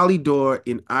 Polydor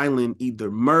and Island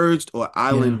either merged or Yeah.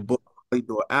 Island bought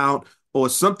Polydor out, or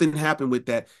something happened with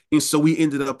that. And so we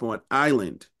ended up on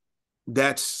Island.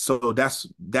 That's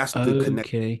the connect.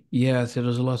 Okay. Yeah, so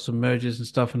there's a lot of mergers and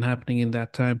stuff and happening in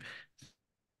that time.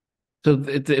 So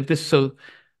if this so,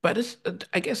 but this,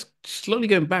 I guess slowly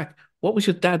going back, what was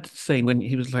your dad saying when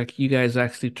he was like, you guys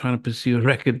actually trying to pursue a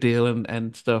record deal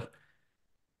and stuff?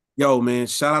 Yo, man,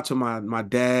 shout out to my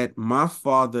dad. My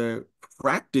father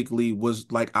practically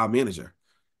was like our manager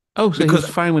Oh, so he because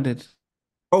was fine with it.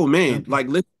 oh man, Okay. like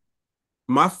listen,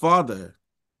 my father,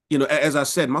 as I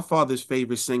said, my father's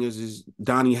favorite singers is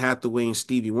Donny Hathaway and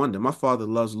Stevie Wonder. My father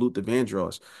loves Luther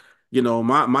Vandross.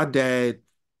 My dad,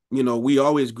 we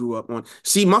always grew up on.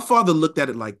 See, my father looked at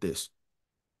it like this.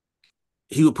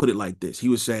 He would put it like this. He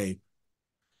would say,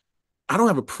 "I don't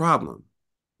have a problem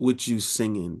with you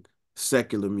singing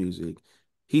secular music."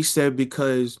 He said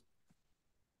because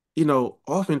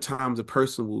oftentimes a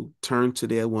person will turn to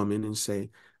their woman and say,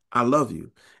 I love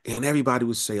you. And everybody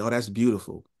would say, oh, that's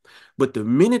beautiful. But the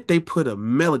minute they put a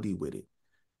melody with it,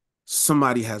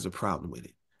 somebody has a problem with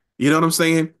it. You know what I'm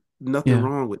saying? Nothing Yeah.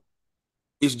 wrong with it.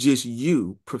 It's just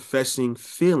you professing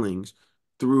feelings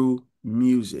through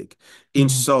music. And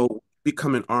Mm. so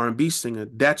become an R&B singer,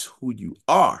 that's who you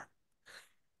are.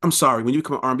 I'm sorry, when you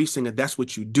become an R&B singer, that's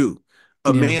what you do.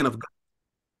 A Yeah. man of God,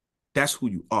 that's who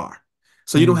you are.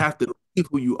 So you don't Mm. have to leave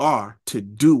who you are to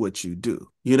do what you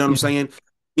do. You know what I'm Yeah. saying?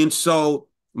 And so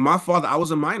my father, I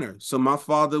was a minor. So my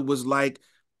father was like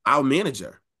our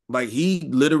manager. Like he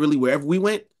literally, wherever we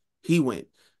went, he went.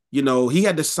 He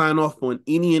had to sign off on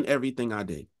any and everything I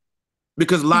did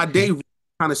because La Day Okay.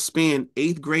 kind of spanned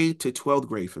eighth grade to 12th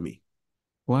grade for me.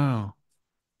 Wow.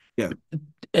 Yeah.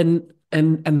 And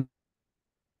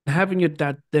having your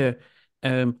dad there,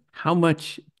 how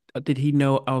much did he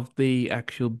know of the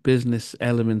actual business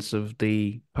elements of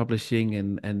the publishing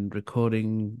and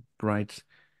recording rights?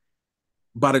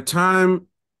 By the time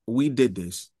we did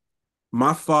this,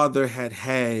 my father had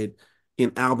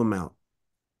an album out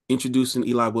introducing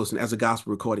Eli Wilson as a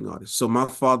gospel recording artist. So my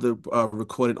father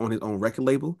recorded on his own record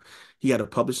label. He had a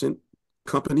publishing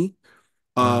company.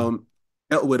 Wow. Um,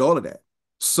 Dealt with all of that.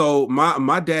 So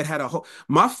my dad had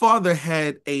my father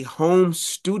had a home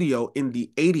studio in the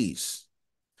 80s.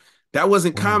 That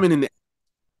wasn't Wow. common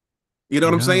you know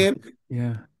what I'm No. saying?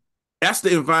 Yeah. That's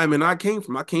the environment I came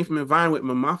from. I came from an environment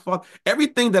where my father,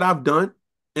 everything that I've done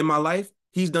in my life,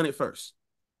 he's done it first.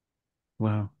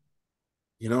 Wow.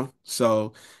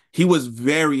 So he was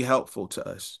very helpful to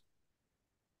us.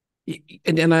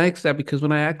 And I asked that because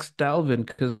when I asked Dalvin,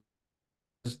 because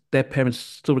their parents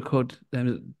still record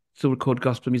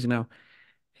gospel music now,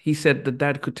 he said the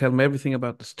dad could tell him everything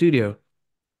about the studio,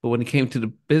 but when it came to the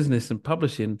business and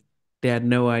publishing, they had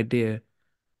no idea.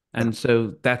 Yeah, And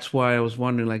so that's why I was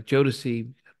wondering, like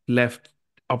Jodeci left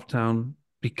Uptown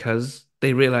because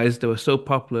they realized they were so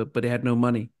popular, but they had no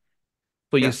money.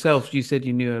 But yeah. yourself, you said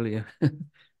you knew earlier.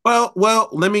 Well,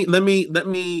 let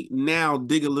me now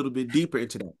dig a little bit deeper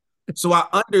into that. So I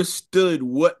understood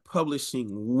what publishing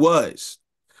was.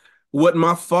 What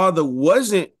my father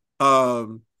wasn't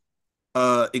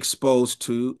exposed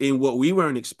to, and what we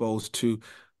weren't exposed to,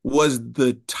 was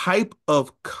the type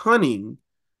of cunning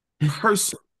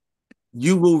person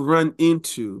you will run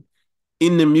into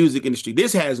in the music industry.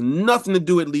 This has nothing to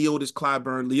do with Leotis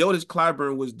Clyburn. Leotis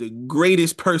Clyburn was the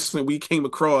greatest person we came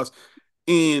across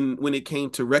in when it came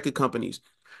to record companies.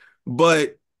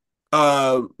 But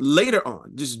later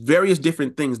on, just various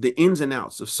different things, the ins and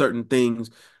outs of certain things.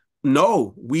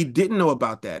 No, we didn't know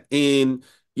about that. And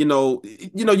you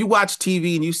watch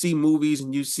TV and you see movies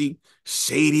and you see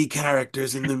shady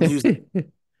characters in the music.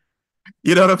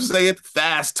 You know what I'm saying?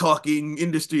 Fast talking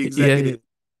industry Yeah, yeah, executive.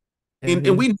 yeah, And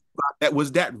yeah. we knew about that.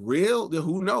 Was that real?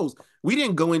 Who knows? We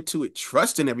didn't go into it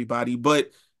trusting everybody, but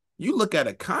you look at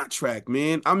a contract,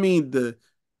 man. I mean, the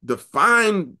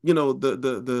fine,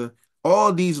 the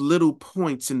all these little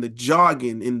points in the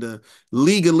jargon, in the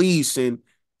legalese, and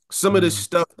some of the Wow.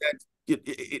 stuff that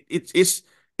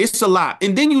it's a lot.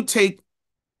 And then you take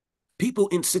people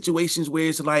in situations where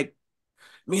it's like,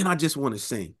 man, I just want to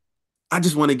sing. I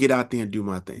just want to get out there and do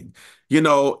my thing, and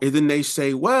then they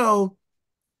say, well,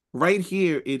 right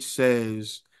here it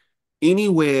says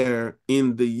anywhere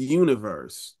in the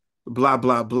universe, blah,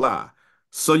 blah, blah.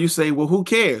 So you say, well, who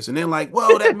cares? And they're like,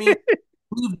 well, that means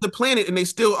leave the planet and they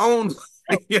still own.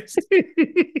 Yes.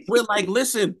 We're like,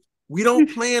 listen, we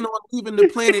don't plan on leaving the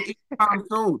planet anytime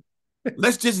soon.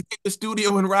 Let's just get the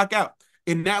studio and rock out.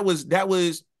 And that was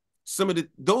those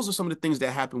are some of the things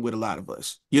that happened with a lot of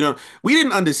us. We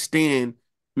didn't understand,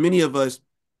 many of us,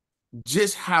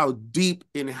 just how deep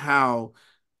and how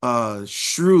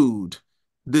shrewd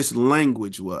this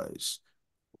language was.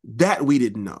 That we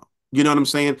didn't know. You know what I'm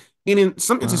saying? And in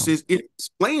some Wow. instances, it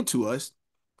explained to us,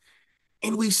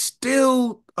 and we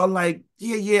still are like,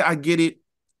 yeah, yeah, I get it.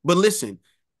 But listen,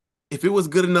 if it was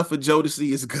good enough for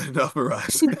Jodeci, it's good enough for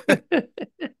us.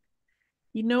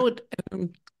 You know what?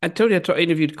 I told you I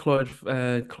interviewed Claude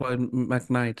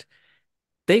McKnight.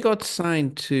 They got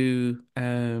signed to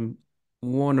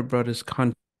Warner Brothers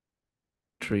Country.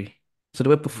 So they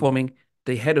were performing.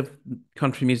 The head of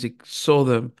country music saw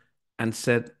them and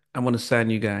said, I want to sign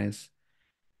you guys.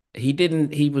 He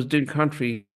didn't, he was doing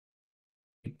country,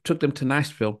 took them to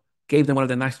Nashville, gave them one of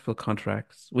the Nashville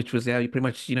contracts, which was, yeah, you pretty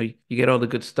much, you get all the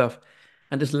good stuff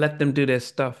and just let them do their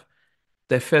stuff.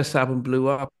 Their first album blew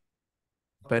up.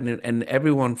 And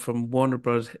everyone from Warner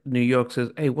Bros. New York says,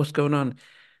 "Hey, what's going on?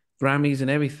 Grammys and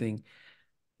everything."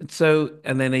 So,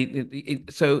 and then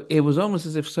so it was almost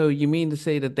as if, so you mean to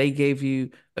say that they gave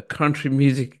you a country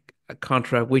music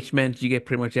contract, which meant you get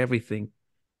pretty much everything.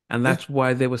 And Yeah. that's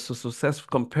why they were so successful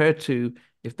compared to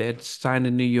if they had signed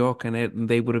in New York and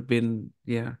they would have been,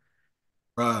 yeah.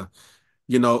 Uh,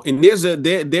 and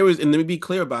there is, and let me be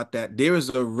clear about that. There is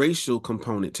a racial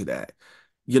component to that.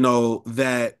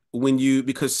 That when you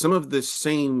because some of the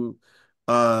same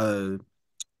uh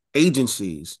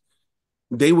agencies,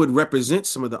 they would represent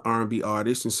some of the R&B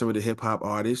artists and some of the hip hop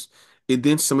artists, and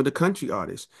then some of the country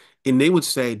artists. And they would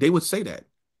say that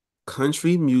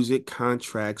country music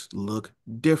contracts look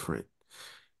different.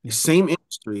 Yeah. Same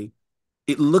industry,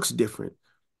 it looks different.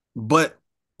 But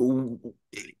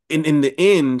in the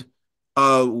end,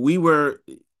 we were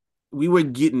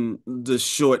getting the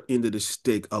short end of the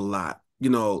stick a lot.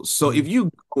 So if Mm.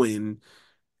 you go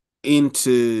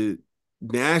into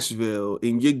Nashville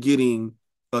and you're getting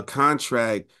a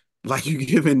contract like you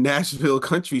giving Nashville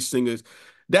country singers,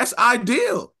 that's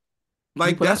ideal. Yeah,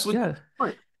 Like but that's that's what yeah. you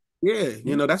want.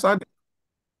 Yeah, Yeah. that's ideal.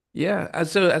 Yeah. And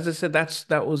so as I said,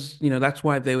 that was, that's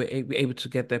why they were able to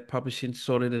get their publishing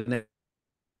sorted and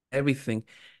everything.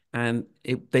 And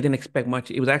they didn't expect much.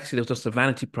 It was just a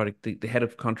vanity product. The head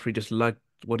of country just liked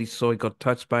what he saw, he got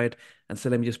touched by it, and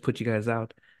said, let me just put you guys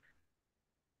out.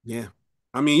 Yeah.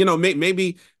 I mean,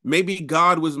 maybe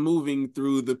God was moving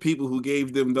through the people who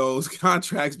gave them those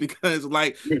contracts because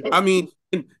I mean,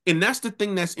 and that's the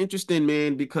thing that's interesting,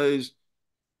 man, because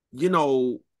you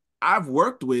know, I've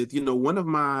worked with, one of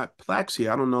my plaques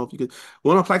here. I don't know if you could,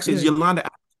 one of my plaques is Yeah. Yolanda.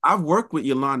 I've worked with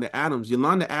Yolanda Adams.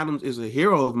 Yolanda Adams is a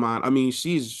hero of mine. I mean,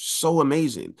 she's so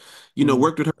amazing. Mm.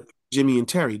 Worked with her, Jimmy and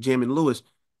Terry, Jam and Lewis.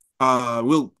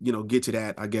 We'll, get to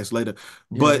that, I guess, later.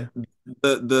 Yeah. But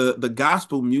the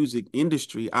gospel music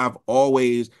industry, I've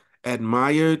always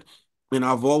admired, and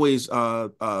I've always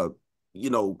was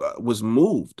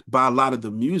moved by a lot of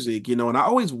the music, and I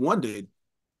always wondered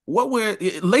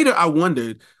later I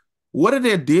wondered, what are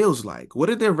their deals like? What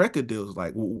are their record deals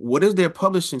like? What is their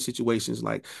publishing situations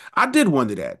like? I did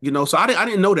wonder that, so I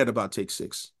didn't know that about Take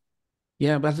Six.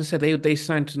 Yeah, but as I said, they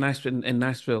signed to Nashville in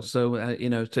Nashville, so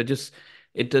so just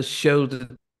it does show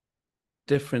the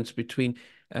difference between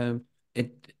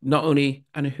it not only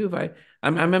and who have I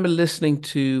remember listening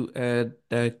to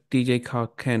DJ Carl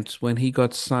Kent when he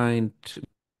got signed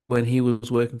when he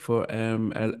was working for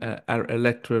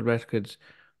Elektra Records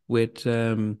with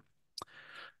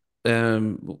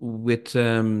with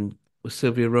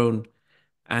Sylvia Rone,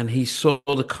 and he saw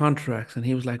the contracts and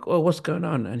he was like, "Oh, what's going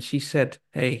on?" And she said,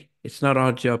 "Hey, it's not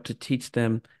our job to teach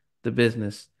them the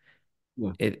business.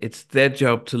 Yeah. It's their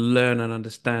job to learn and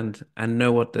understand and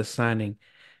know what they're signing."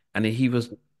 And he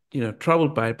was,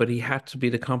 troubled by it, but he had to be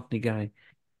the company guy.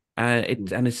 And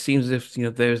it seems as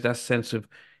if, there's that sense of,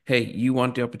 hey, you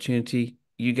want the opportunity,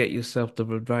 you get yourself the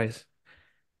advice.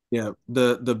 Yeah.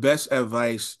 The best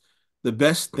advice, the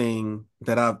best thing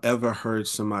that I've ever heard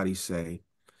somebody say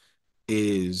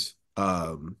is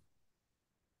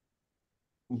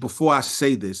before I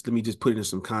say this, let me just put it in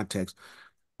some context.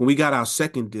 When we got our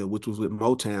second deal, which was with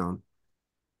Motown,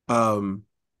 um,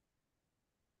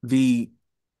 the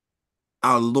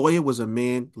our lawyer was a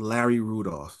man, Larry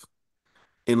Rudolph.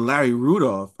 And Larry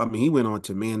Rudolph, I mean, he went on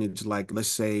to manage, like, let's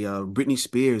say, Britney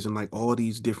Spears and like all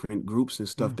these different groups and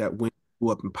stuff Mm. that went blew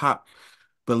up and pop.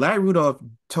 But Larry Rudolph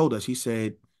told us, he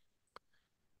said,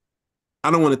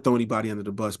 I don't want to throw anybody under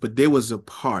the bus, but there was a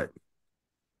part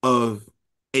of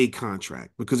a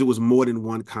contract because it was more than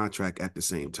one contract at the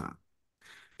same time.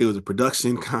 It was a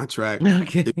production contract,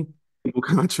 Okay. it was a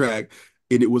contract,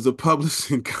 and it was a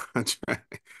publishing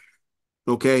contract.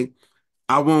 Okay.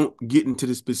 I won't get into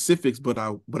the specifics, but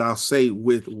I'll say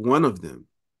with one of them,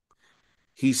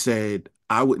 he said,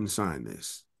 I wouldn't sign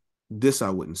this. This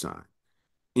I wouldn't sign.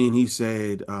 And he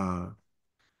said, I'm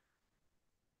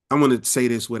gonna say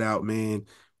this without, man.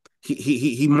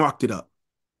 He marked it up,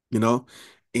 you know?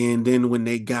 And then when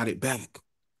they got it back,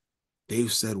 they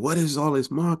said, what is all this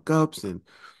markups? And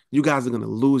you guys are gonna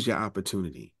lose your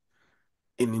opportunity.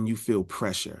 And then you feel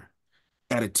pressure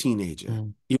at a teenager.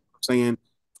 Mm. You know what I'm saying?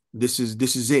 This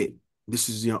is it. This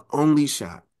is your only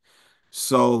shot.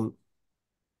 So,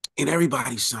 and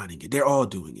everybody's signing it. They're all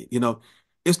doing it,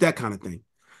 It's that kind of thing.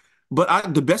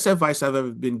 But the best advice I've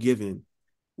ever been given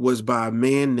was by a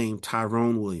man named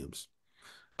Tyrone Williams,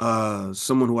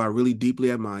 someone who I really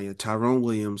deeply admire. Tyrone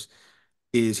Williams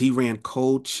he ran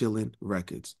Cold Chillin'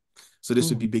 Records. So this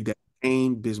would Mm. be Big Daddy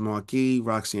Kane, Biz Markie,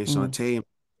 Roxanne Mm. Shante,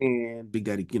 and Big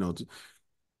Daddy,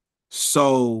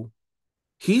 So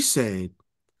he said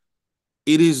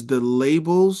it is the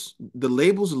label's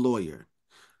lawyer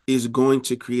is going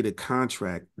to create a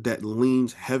contract that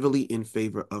leans heavily in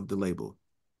favor of the label.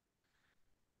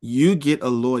 You get a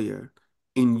lawyer,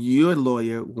 and your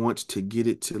lawyer wants to get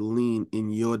it to lean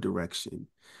in your direction.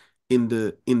 In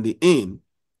the end,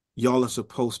 y'all are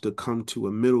supposed to come to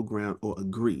a middle ground or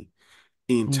agree.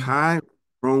 In Mm. time,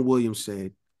 Ron Williams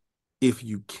said, if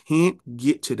you can't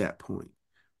get to that point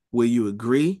where you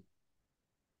agree,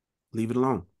 leave it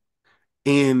alone.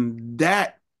 And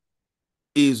that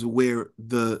is where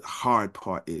the hard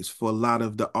part is for a lot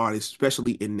of the artists,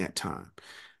 especially in that time,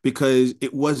 because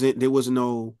there was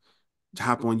no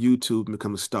hop on YouTube and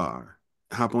become a star,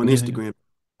 hop on Yeah, yeah, Instagram,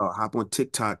 hop on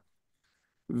TikTok.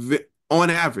 On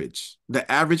average, the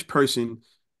average person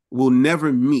will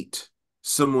never meet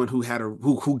someone who got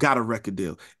a record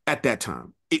deal at that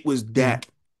time. It was yeah, that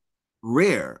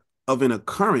rare of an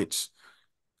occurrence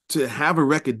to have a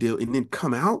record deal and then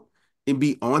come out and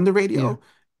be on the yeah. radio,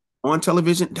 on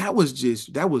television. That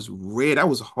was rare. That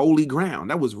was holy ground.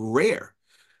 That was rare.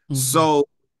 Mm. So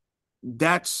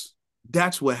that's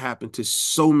that's what happened to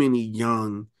so many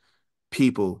young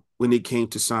people when it came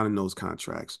to signing those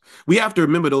contracts. We have to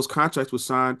remember those contracts were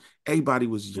signed. Everybody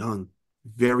was young,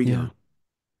 very Yeah, young.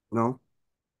 You know,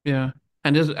 yeah.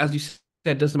 And as you said,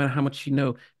 it doesn't matter how much you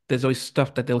know. There's always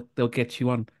stuff that they'll get you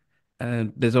on,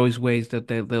 and there's always ways that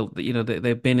they'll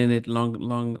they've been in it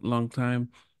long time,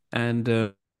 and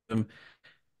um,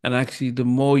 and actually the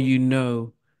more you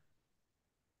know,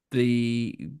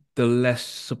 the less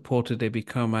supported they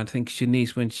become. I think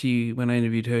Shanice, when I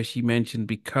interviewed her, she mentioned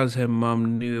because her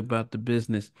mom knew about the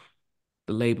business,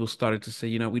 the label started to say,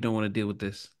 we don't want to deal with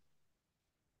this.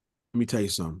 let me tell you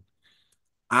something.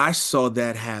 I saw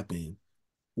that happen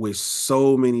with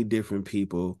so many different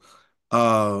people.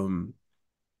 Um,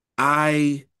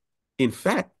 I, in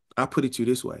fact, I put it to you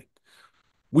this way.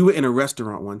 We were in a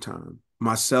restaurant one time,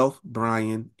 myself,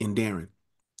 Brian, and Darren,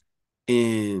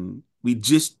 and we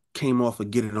just came off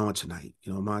of Get It On Tonight.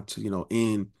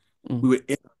 And we Mm, were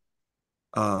in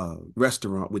a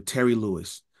restaurant with Terry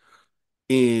Lewis,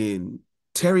 and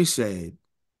Terry said,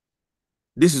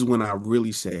 "This is when I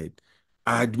really said,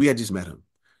 I we had just met him.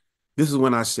 This is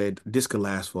when I said this could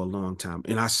last for a long time,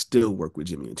 and I still work with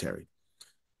Jimmy and Terry."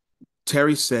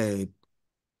 Terry said,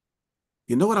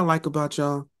 "You know what I like about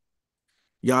y'all?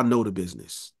 Y'all know the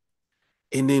business."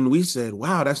 And then we said,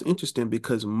 "Wow, that's interesting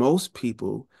because most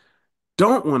people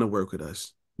don't want to work with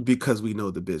us because we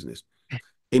know the business."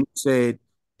 And he said,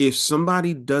 "If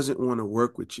somebody doesn't want to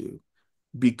work with you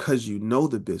because you know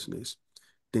the business,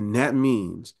 then that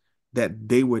means that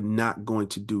they were not going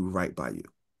to do right by you.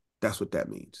 That's what that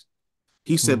means."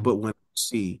 He said, mm, "But when I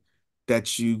see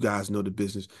that you guys know the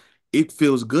business, it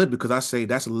feels good because I say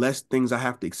that's less things I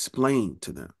have to explain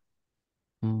to them."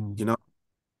 mm. You know?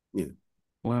 Yeah.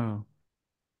 Wow.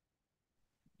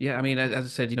 Yeah, I mean, as I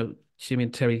said, Jimmy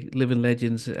and Terry, living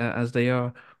legends as they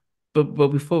are. But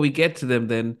before we get to them,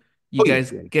 then you Oh yeah,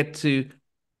 guys get to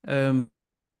um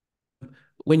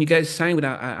when you guys sign with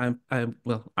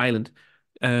well Island,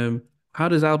 um, how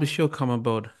does Albie Show come on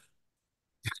board?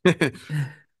 yeah.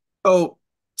 So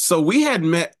so we had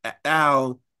met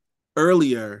Al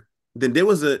earlier. Then there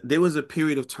was a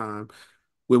period of time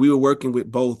where we were working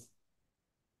with both.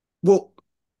 Well,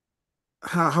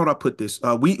 how do I put this?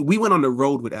 We went on the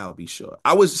road with Al, be sure.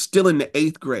 I was still in the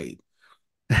eighth grade.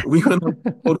 We went on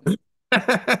the road.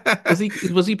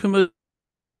 Was he promoting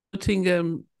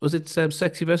was it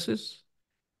Sexy Versus?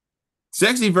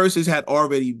 Sexy Versus had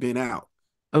already been out.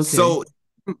 Okay. So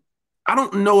I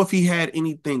don't know if he had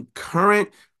anything current,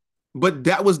 but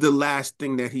that was the last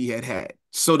thing that he had had.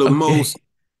 So the most Okay.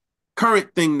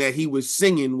 current thing that he was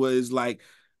singing was like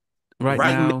Right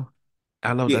right now. now,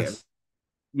 I love that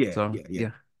Yeah, yeah, song. yeah, yeah.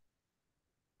 Yeah.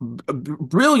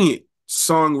 Brilliant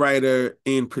songwriter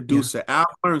and Yeah. producer. Al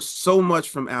learned so much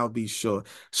from Al B. Shore.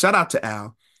 Shout out to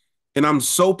Al. And I'm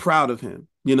so proud of him,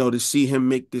 to see him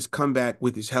make this comeback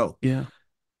with his health. Yeah.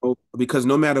 Because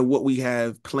no matter what we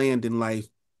have planned in life,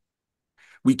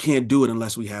 we can't do it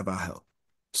unless we have our health.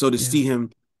 So to Yeah. see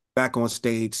him back on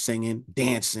stage singing,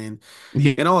 dancing,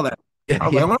 Yeah. and all that, I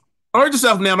was like, Yeah. don't hurt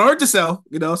yourself now, don't hurt yourself.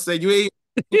 Say you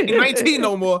ain't 19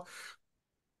 no more.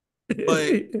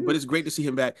 But it's great to see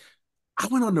him back. I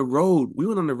went on the road. We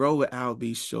went on the road with Al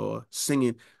B. Shore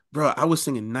singing. Bro, I was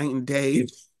singing night and day.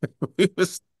 we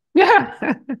was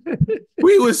Yeah.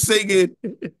 we was singing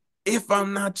 "If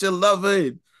I'm Not Your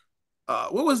Lover."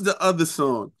 What was the other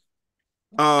song?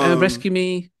 Um, Rescue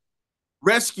Me.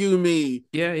 "Rescue Me."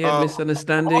 Yeah, yeah. Uh, off,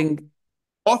 Misunderstanding.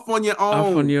 off on Your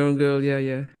Off on Own. Your Own Girl. Yeah,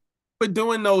 yeah. We're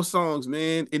doing those songs,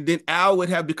 man. And then Al would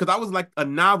have, because I was like a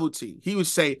novelty. He would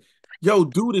say, "Yo,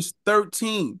 dude is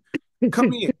 13.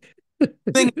 Come here,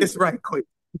 sing this right quick."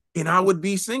 and I would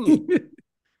be singing.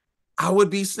 I would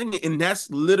be singing, and that's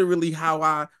literally how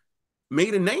I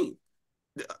made a name.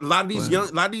 A Wow. lot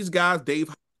of these guys,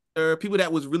 Dave, people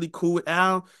that was really cool with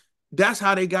Al, that's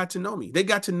how they got to know me. They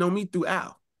got to know me through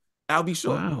Al. Al B.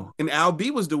 Short. Wow. And Al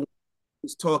B was the one who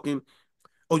was talking,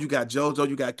 oh, you got JoJo,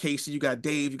 you got Casey, you got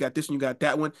Dave, you got this one, you got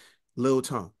that one. Little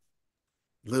Tone.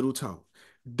 Little Tone.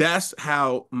 That's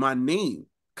how my name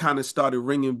kind of started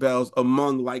ringing bells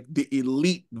among like the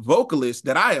elite vocalists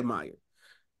that I admired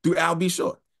through Al B.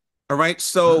 Short. All right.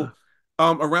 So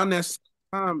Wow. around that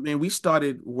time, man, we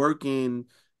started working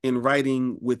and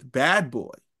writing with Bad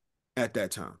Boy at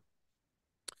that time.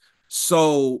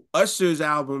 So Usher's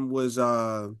album was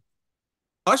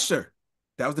Usher.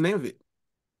 That was the name of it.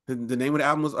 The name of the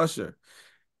album was Usher.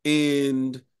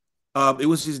 And it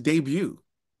was his debut,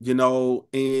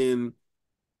 and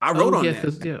I wrote Oh on yeah, that.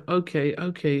 because yeah, okay,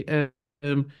 okay.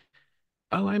 Um,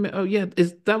 oh I mean, oh yeah,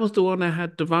 is that was the one I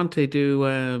had Devante do?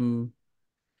 Can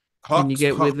you Hawks,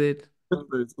 get with it?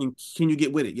 and Can You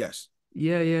Get With It? Yes,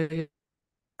 Yeah, yeah, yeah.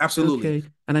 absolutely. Okay,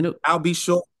 and I know. I'll Be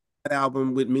Sure, that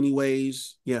album with Many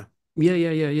Ways. Yeah. Yeah,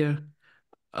 yeah, yeah, yeah.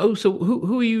 Oh, so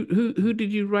who are you? Who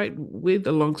did you write with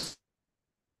alongside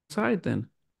then?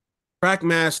 Track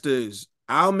Masters,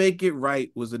 I'll Make It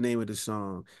Right was the name of the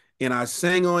song. And I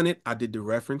sang on it. I did the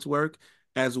reference work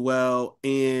as well.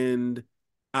 And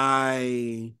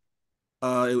I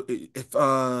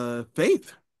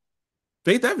Faith,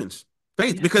 Faith Evans.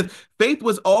 Faith, Yeah, because Faith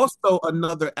was also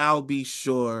another I'll Be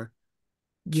Sure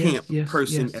camp yes, yes,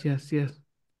 person. yes, yes, yes.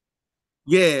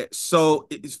 Yeah, so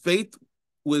Faith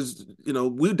was,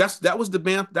 we that was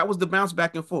the bounce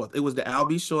back and forth. It was the I'll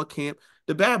Be Sure camp,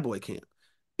 the Bad Boy camp.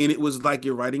 And it was like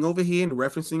you're writing over here and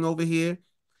referencing over here.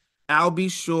 I'll Be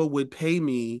Sure would pay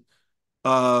me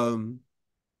um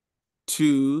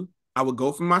to I would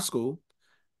go from my school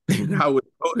and I would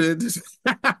go to this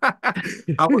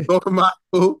I would go from my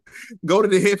school, go to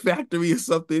the Hit Factory or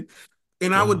something,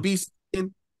 and I would Wow. be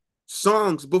singing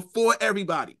songs before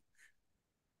everybody.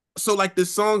 So like the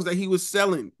songs that he was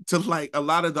selling to like a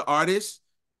lot of the artists,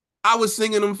 I was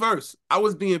singing them first. I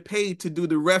was being paid to do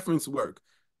the reference work.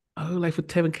 Oh, like for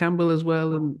Tevin Campbell as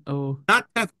well, and oh, Not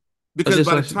Tevin, oh, because just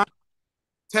by the like time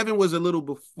Tevin was a little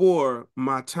before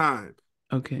my time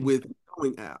okay. with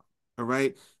knowing Al. All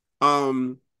right.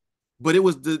 Um, but it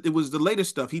was the later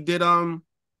stuff. He did some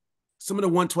of the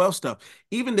 112 stuff.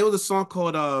 Even there was a song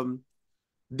called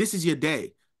This Is Your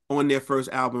Day on their first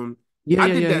album. Yeah, I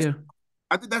yeah, did yeah, that yeah.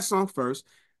 I did that song first,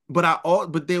 but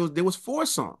there was four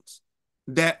songs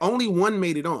that only one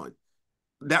made it on.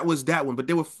 That was that one, but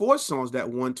there were four songs that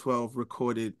 112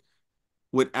 recorded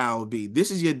with Al B.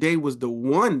 This Is Your Day was the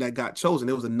one that got chosen.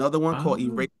 There was another one called Oh,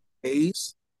 Erase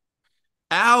Days.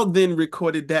 Al then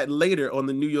recorded that later on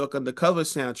the New York Undercover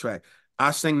soundtrack.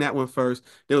 I sang that one first.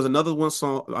 There was another one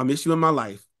song, I Miss You in My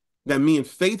Life, that me and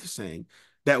Faith sang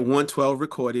that 112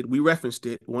 recorded. We referenced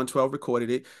it. 112 recorded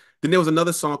it. Then there was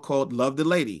another song called Love the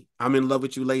Lady. I'm in love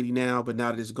with you, lady, now, but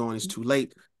now that it's gone, it's too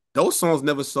late. Those songs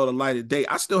never saw the light of day.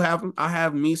 I still have them. I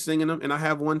have me singing them, and I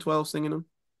have 112 singing them.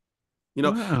 You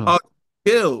know, wow. uh,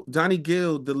 Johnny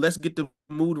Gill, the Let's Get the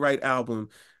Mood Right album.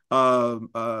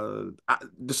 The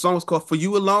song was called "For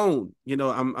You Alone."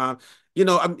 So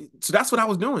that's what I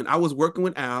was doing. I was working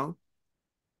with Al.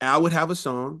 Al would have a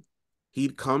song.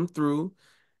 He'd come through.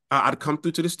 I'd come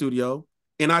through to the studio,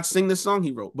 and I'd sing the song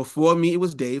he wrote. Before me, it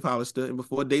was Dave Hollister, and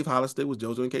before Dave Hollister, it was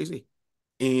JoJo and Casey.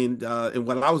 And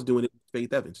what I was doing it was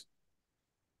Faith Evans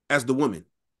as the woman,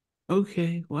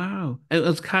 Okay, wow. And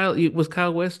was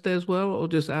Kyle West there as well, or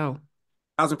just Al?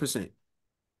 1,000%.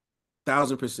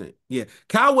 1,000%. Yeah.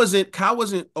 Kyle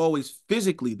wasn't always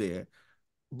physically there,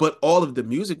 but all of the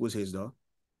music was his though.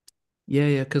 Yeah,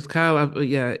 yeah. Because Kyle,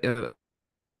 yeah,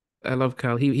 I love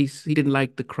Kyle. He didn't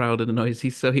like the crowd and the noise.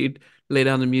 He'd lay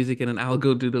down the music and then I'll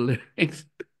go do the lyrics.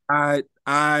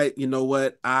 You know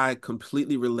what? I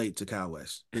completely relate to Kyle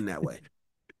West in that way.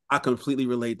 I completely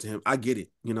relate to him. I get it.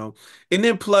 And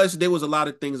then plus there was a lot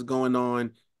of things going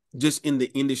on just in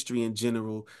the industry in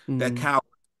general that Mm. Kyle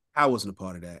wasn't a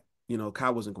part of that.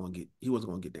 Kyle he wasn't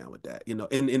gonna get down with that.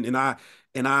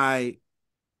 And I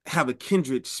have a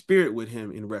kindred spirit with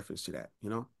him in reference to that.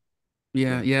 Yeah,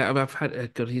 Yeah. yeah. I've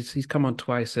had good. He's come on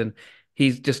twice, and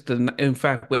he's just in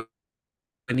fact when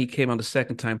he came on the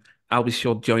second time, I'll be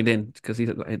sure joined in because they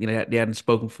hadn't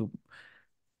spoken for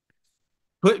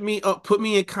Put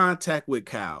me in contact with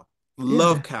Cal.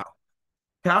 Love yeah. Cal.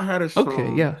 Cal had a Okay,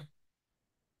 song. yeah,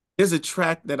 There's a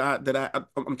track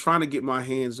I'm trying to get my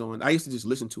hands on. I used to just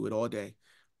listen to it all day.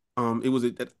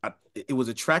 It was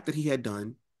a track that he had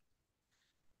done,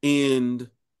 and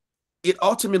it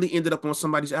ultimately ended up on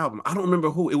somebody's album. I don't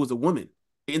remember who. It was a woman.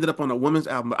 ended up on a woman's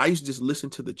album, but I used to just listen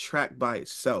to the track by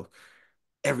itself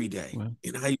every day. Well,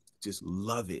 And I used to just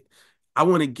love it. I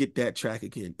want to get that track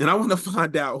again. And I want to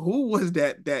find out who was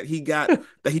that he got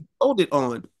that he sold it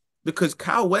on because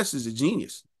Kyle West is a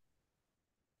genius.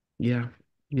 yeah,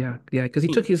 yeah. Because he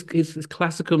took his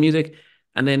classical music,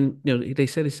 and then they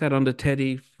said he sat under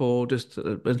Teddy for just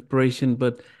inspiration.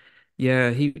 But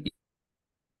yeah,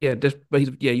 but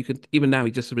yeah, you could even now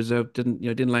he just reserved,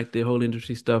 didn't like the whole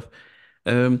industry stuff.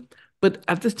 Um, but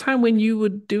at this time when you were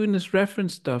doing this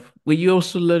reference stuff, were you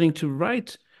also learning to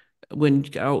write? When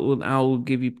I'll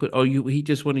give you put, or he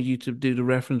just wanted you to do the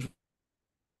reference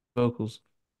vocals.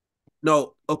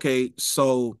 No, okay,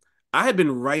 so I had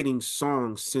been writing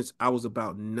songs since I was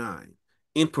about 9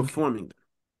 and Okay, performing them.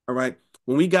 All right.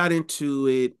 When we got into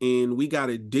it and we got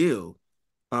a deal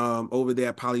over there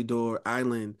at Polydor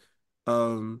Island,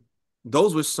 um,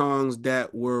 those were songs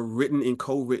that were written and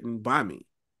co-written by me.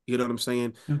 You know what I'm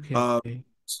saying? okay, Uh,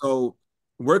 so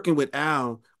working with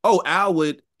Al,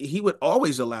 Al he would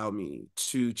always allow me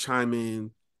to chime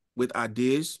in with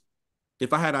ideas.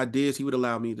 If I had ideas, he would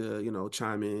allow me to,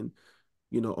 chime in,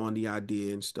 on the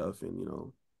idea and stuff,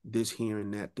 and this here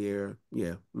and that there.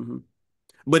 Yeah.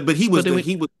 But he So was then the when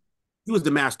he was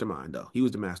the mastermind though. He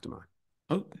was the mastermind.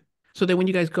 oh, so then when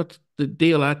you guys got the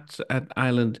deal at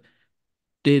Island,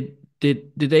 did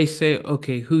they say,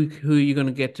 okay, who are you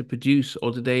gonna get to produce,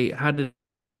 or did they how did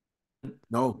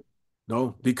No,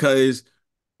 no, because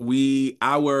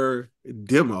our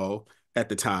demo at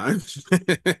the time,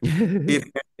 it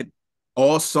had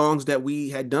all songs that we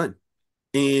had done,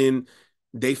 and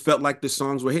they felt like the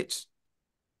songs were hits.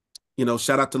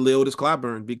 Shout out to Lil Otis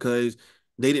Clyburn because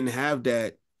they didn't have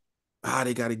that.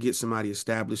 They got to get somebody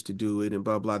established to do it and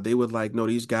blah blah. They were like, no,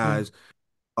 yeah.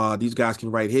 these guys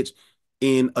can write hits.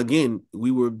 And again,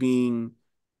 we were being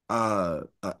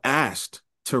asked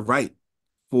to write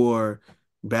for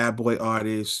bad boy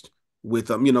artists with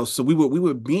so we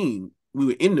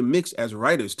were in the mix as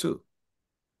writers too.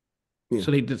 Yeah.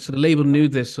 So the label knew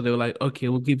this, so they were like, okay,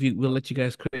 we'll let you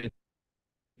guys create.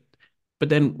 But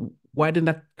then why didn't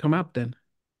that come out then?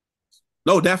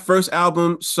 No, that first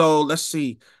album. So let's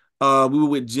see. We were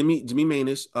with Jimmy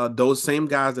Manus, those same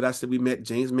guys that I said we met,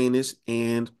 James Manus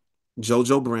and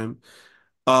JoJo Brim.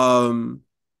 Um,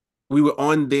 we were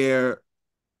on their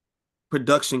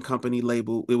production company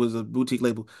label. It was a boutique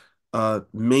label,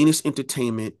 Manus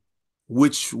Entertainment,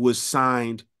 which was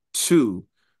signed to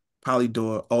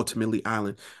Polydor, ultimately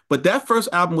Island. But that first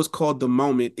album was called The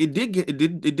Moment. It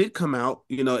did come out.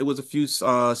 It was a few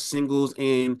singles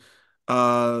and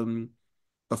um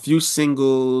a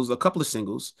couple of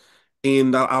singles.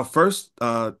 And our first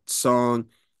song,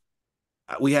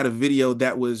 we had a video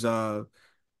that was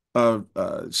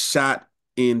shot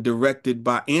and directed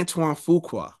by Antoine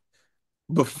Fuqua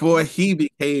before Oh, he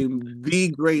became the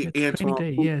yeah, great Trainy Antoine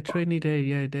Day, Fuqua. yeah, Trainy Day,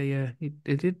 yeah, yeah.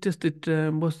 It just it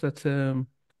what's that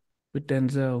with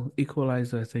Denzel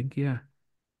Equalizer, I think, yeah.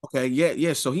 Okay, yeah,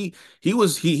 yeah. So he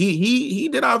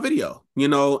did our video,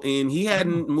 and he Oh,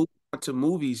 hadn't moved on to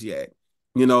movies yet,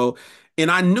 you know, and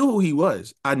I knew who he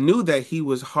was. I knew that he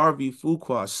was Harvey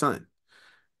Fuqua's son.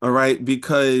 All right,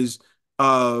 because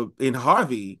in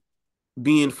Harvey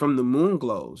being from the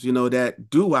Moonglows, that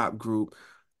doo-wop group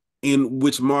in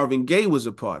which Marvin Gaye was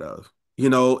a part of,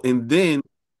 and then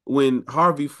when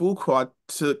Harvey Fuqua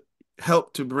took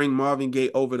helped to bring Marvin Gaye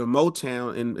over to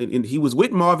Motown, and he was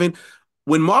with Marvin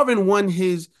when Marvin won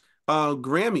his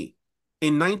Grammy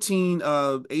in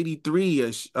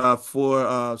 1983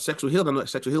 for Sexual Healing. I know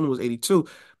Sexual Healing was 82,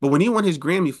 but when he won his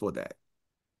Grammy for that,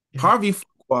 yeah. Harvey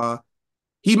Fuqua,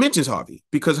 he mentions Harvey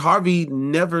because Harvey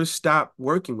never stopped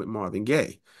working with Marvin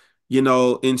Gaye,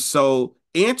 and so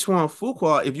Antoine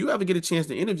Fuqua, if you ever get a chance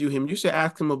to interview him, you should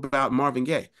ask him about Marvin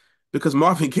Gaye because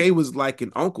Marvin Gaye was like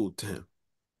an uncle to him.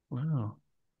 Wow.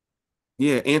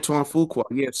 Yeah, Antoine Fuqua.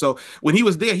 Yeah. So when he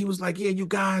was there, he was like, "Yeah, you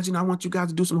guys, I want you guys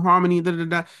to do some harmony." Da, da,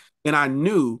 da. And I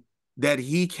knew that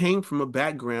he came from a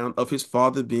background of his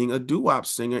father being a doo-wop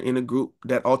singer in a group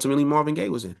that ultimately Marvin Gaye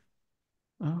was in.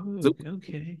 Oh, So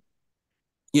okay.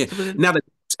 yeah. So but then Now the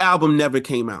next album never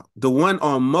came out. The one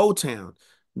on Motown,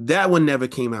 that one never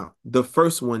came out. The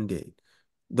first one did.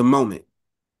 The Moment.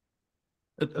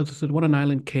 so the one on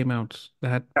Island came out that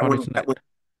had That Party one. That Tonight. one.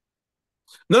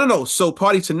 No, no, no. So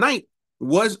Party Tonight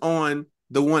was on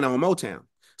the one on Motown.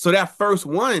 So that first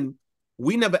one,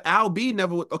 we never. Al B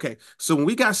never. Okay. So when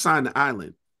we got signed to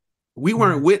Island, we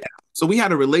weren't Yeah. with Al. So we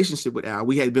had a relationship with Al.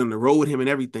 We had been on the road with him and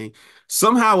everything.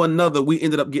 Somehow or another, we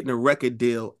ended up getting a record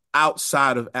deal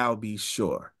outside of Al B's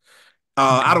shore.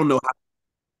 I Okay. don't know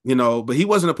how, but he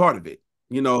wasn't a part of it.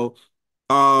 You know,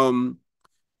 um,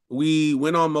 We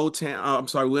went on Motown. I'm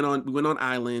sorry, we went on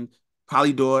Island,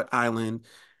 Polydor Island,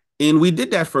 and we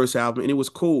did that first album, and it was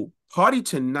cool. Party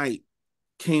Tonight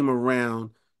came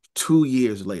around 2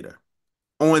 years later.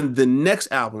 On the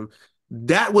next album,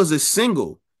 that was a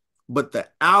single, but the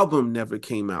album never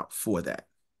came out for that.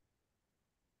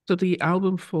 So the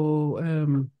album for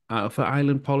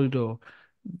Island Polydor,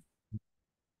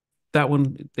 that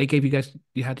one they gave you guys,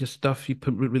 you had your stuff, you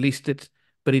released it,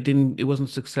 but it wasn't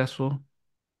successful.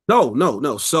 No, no,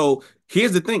 no. So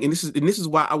here's the thing, and this is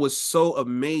why I was so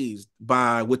amazed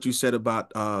by what you said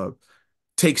about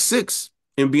Take Six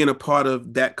and being a part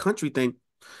of that country thing.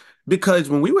 Because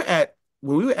when we were at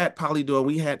Polydor,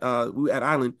 we were at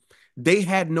Island, they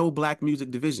had no black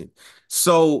music division.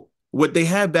 So what they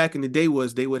had back in the day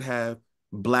was they would have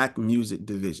black music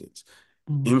divisions.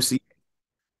 Mm. MC,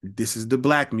 this is the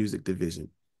black music division.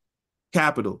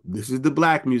 Capital, this is the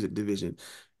black music division.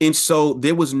 And so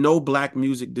there was no black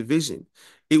music division.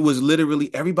 It was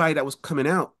literally everybody that was coming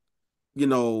out,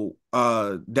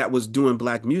 that was doing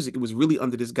black music. It was really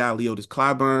under this guy, Leotis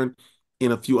Clyburn,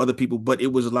 and a few other people, but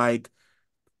it was like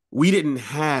we didn't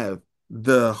have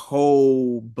the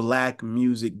whole black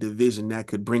music division that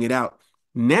could bring it out.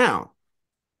 Now,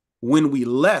 when we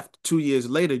left 2 years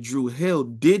later, Drew Hill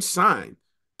did sign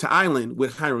to Island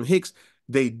with Hiram Hicks.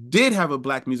 They did have a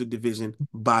black music division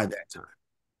by that time.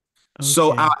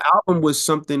 So our Okay. album was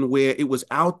something where it was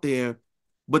out there,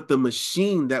 but the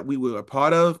machine that we were a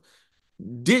part of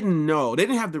didn't know. They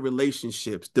didn't have the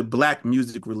relationships, the black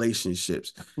music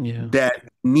relationships Yeah. that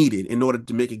needed in order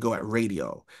to make it go at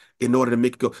radio, in order to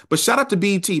make it go. But shout out to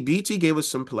BT. BT gave us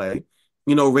some play.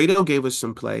 Radio gave us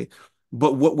some play.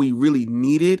 But what we really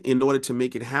needed in order to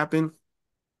make it happen,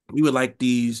 we were like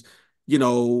these,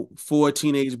 four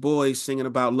teenage boys singing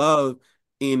about love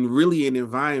in really an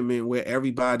environment where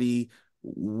everybody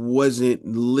wasn't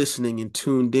listening and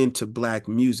tuned into black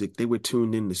music. They were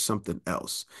tuned into something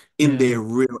else in Yeah. their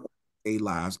real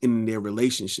lives, in their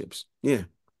relationships. Yeah.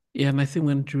 Yeah, and I think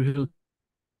when Drew Hill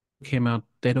came out,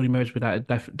 they'd only merged with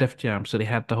that Def Jam, so they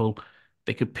had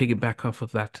they could piggyback off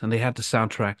of that, and they had the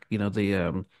soundtrack,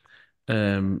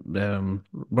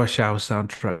 Rush Hour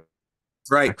soundtrack.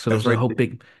 Right. So there That's was a right. whole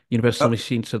big Universal Yep.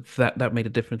 machine, so that made a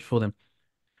difference for them.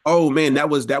 Oh man, that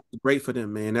was great for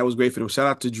them, man. That was great for them. Shout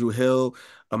out to Drew Hill,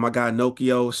 my guy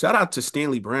Nokio. Shout out to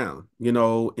Stanley Brown,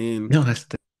 and No, that's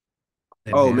Stanley.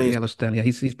 oh Yeah, man, yeah, I love Stanley. Yeah,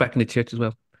 he's back in the church as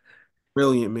well.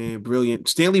 brilliant, man, brilliant.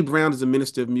 Stanley Brown is a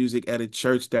minister of music at a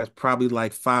church that's probably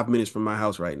like 5 minutes from my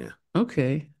house right now.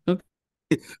 Okay,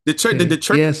 The church, the, okay, the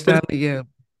church, yeah, Stanley. Yeah,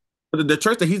 the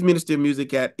church that he's minister of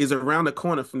music at is around the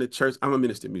corner from the church I'm a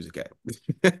minister of music at.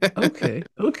 okay,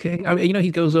 okay. I mean, he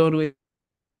goes all the way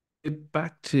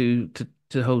back to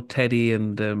whole Teddy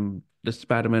and the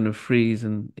Spider-Man and Freeze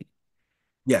and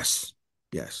Yes,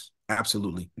 yes,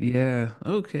 absolutely. yeah,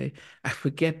 okay. I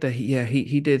forget that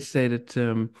he did say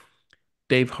that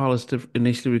Dave Hollister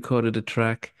initially recorded a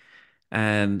track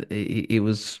and it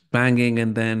was banging,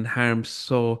 and then Harm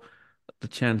saw the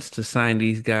chance to sign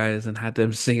these guys and had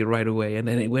them sing it right away, and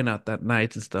then it went out that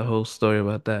night. It's the whole story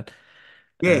about that.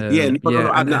 Yeah, yeah. No, no,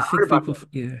 no. Yeah, and No, I I heard think about people, that.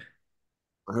 yeah,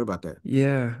 I heard about that.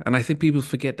 yeah, and I think people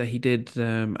forget that he did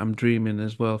 "I'm Dreaming"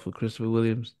 as well for Christopher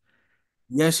Williams.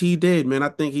 Yes, he did, man. I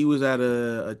think he was at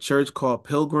a church called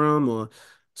Pilgrim or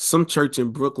some church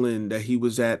in Brooklyn that he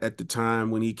was at the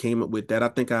time when he came up with that. I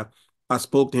think I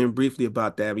spoke to him briefly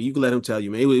about that, but you can let him tell you,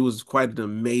 man. It was quite an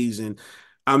amazing.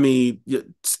 I mean, yeah,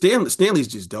 Stanley's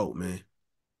just dope, man.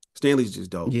 Stanley's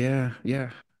just dope. Yeah,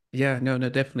 yeah, yeah. No, no,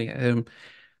 definitely.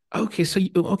 Okay, so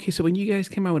so when you guys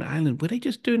came out with Ireland, were they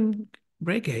just doing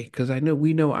reggae? Because I know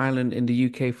we know Ireland in the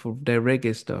UK for their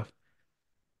reggae stuff.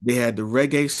 They had the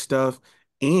reggae stuff,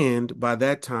 and by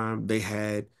that time they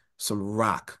had some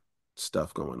rock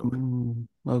stuff going on.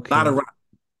 Mm, A lot of okay. rock,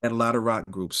 had a lot of rock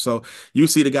groups. So you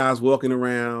see the guys walking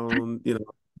around,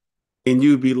 and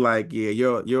you'd be like, yeah,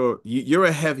 you're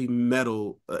a heavy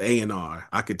metal A&R.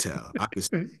 I could tell. I could.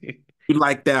 You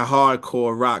like that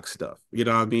hardcore rock stuff. You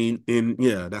know what I mean? And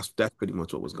yeah, that's pretty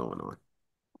much what was going on.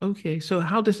 Okay, so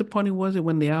how disappointing was it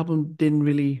when the album didn't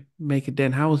really make it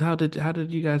then? How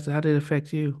did you guys how did it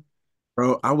affect you?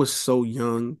 Bro, I was so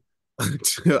young.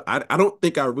 I don't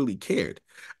think I really cared.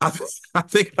 I, I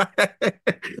think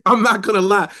I'm not gonna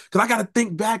lie, because I gotta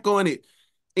think back on it.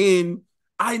 And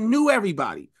I knew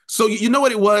everybody. So you know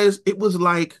what it was? It was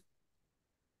like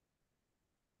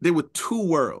there were two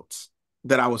worlds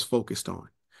that I was focused on.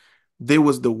 There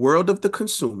was the world of the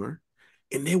consumer,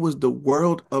 and there was the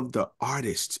world of the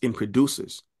artists and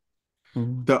producers.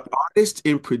 Mm, The artists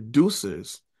and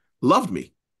producers loved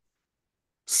me.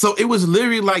 So it was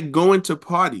literally like going to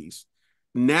parties.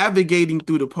 navigating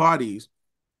through the parties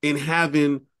and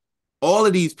having all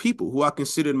of these people who I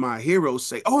considered my heroes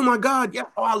say, "Oh my God, yeah,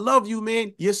 oh, I love you,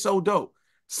 man. You're so dope."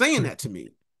 Saying that to me.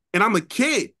 And I'm a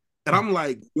kid. And I'm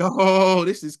like, yo,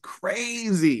 this is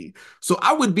crazy. So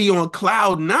I would be on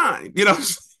cloud nine, you know what I'm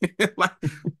saying? Like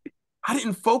I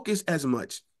didn't focus as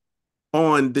much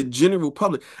on the general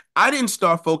public. I didn't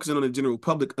start focusing on the general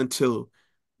public until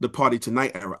the Party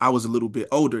Tonight era. I was a little bit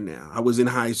older now. I was in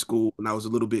high school and I was a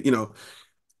little bit,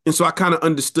 and so I kind of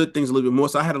understood things a little bit more.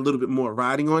 So I had a little bit more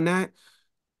riding on that.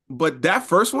 But that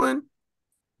first one,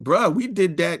 bruh, we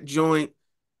did that joint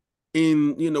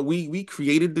in, we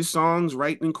created the songs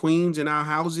right in Queens in our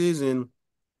houses and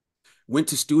went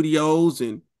to studios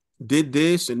and did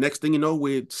this. And next thing you know,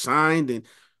 we're signed and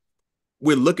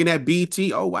we're looking at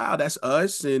BT. Oh wow, that's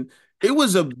us. And it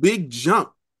was a big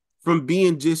jump from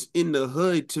being just in the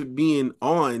hood to being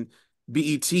on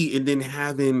BET and then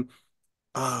having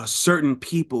certain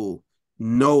people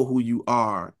know who you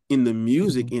are in the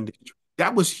music Mhm. industry.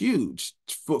 That was huge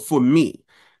for me.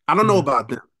 I don't know Yeah. about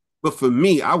them, but for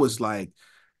me, I was like,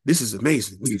 this is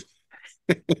amazing.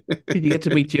 Did you get to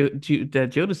meet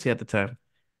Jodeci at the time?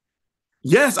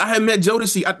 Yes, I had met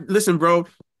Jodeci. Listen, bro,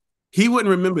 he wouldn't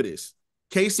remember this.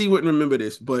 Casey wouldn't remember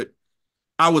this, but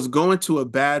I was going to a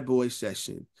bad boy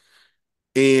session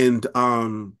and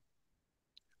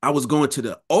I was going to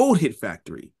the old Hit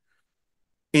Factory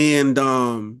and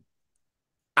I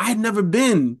had never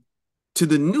been to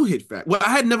the new Hit Factory. Well,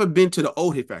 I had never been to the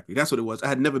old Hit Factory. That's what it was. I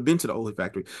had never been to the old Hit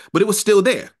Factory, but it was still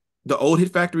there. The old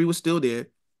Hit Factory was still there.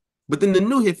 But then the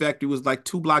new Hit Factory was like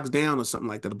 2 blocks down or something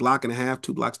like that, a block and a half,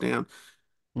 2 blocks down.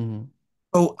 Hmm.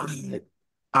 Oh,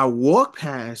 I walk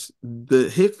past the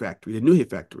Hit Factory, the new Hit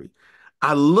Factory.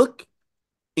 I look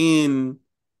in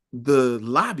the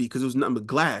lobby because it was nothing but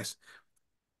glass,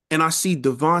 and I see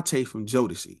Devontae from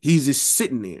Jodeci. He's just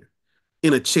sitting there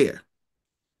in a chair.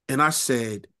 And I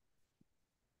said,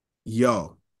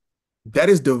 yo, that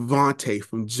is Devontae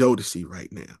from Jodeci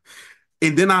right now.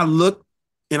 And then I look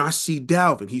and I see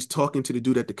Dalvin. He's talking to the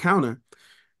dude at the counter.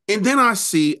 And then I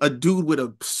see a dude with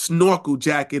a snorkel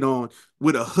jacket on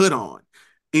with a hood on.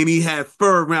 And he had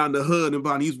fur around the hood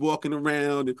and he's walking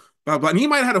around and he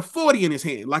might have had a 40 in his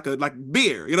hand, like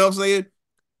beer, you know what I'm saying?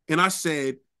 And I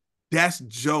said, that's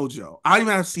JoJo. I didn't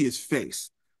even have to see his face.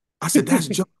 I said, that's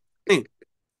JoJo.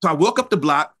 So I walk up the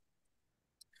block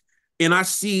and I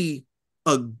see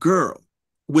a girl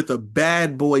with a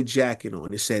bad boy jacket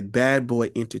on. It said Bad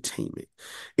Boy Entertainment.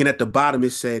 And at the bottom it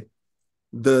said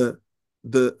the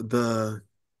the the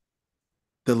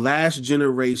the last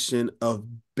generation of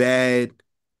bad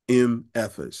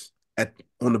MFers at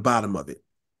on the bottom of it.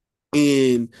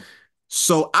 And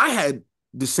so I had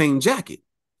the same jacket.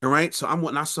 All right. So I'm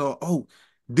when I saw, oh,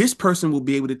 this person will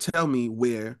be able to tell me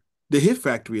where the Hit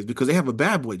Factory is because they have a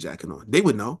bad boy jacket on. They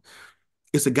would know.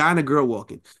 It's a guy and a girl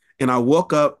walking. And I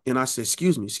walk up and I said,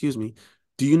 excuse me.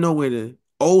 Do you know where the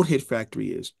old Hit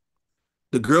Factory is?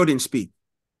 The girl didn't speak.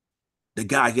 The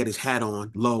guy had his hat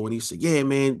on low and he said, yeah,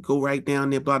 man, go right down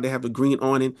there, blah. They have a green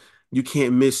awning. You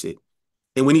can't miss it.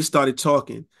 And when he started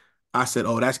talking, I said,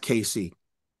 oh, that's KC.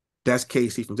 That's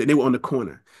Casey from. They were on the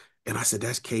corner, and I said,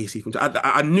 "That's Casey from."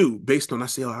 I knew based on. I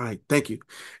said, "All right, thank you."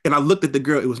 And I looked at the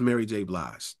girl. It was Mary J.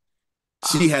 Blige.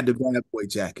 She Ah, had the bad boy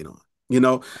jacket on, you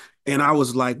know. And I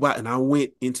was like, "Wow!" And I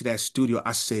went into that studio.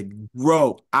 I said,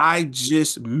 "Bro, I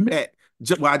just met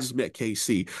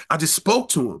KC. I just spoke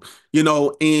to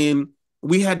him, and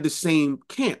we had the same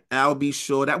camp. I'll be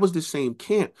sure that was the same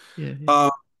camp. yeah, yeah. Uh,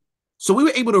 so we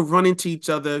were able to run into each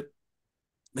other.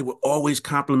 They were always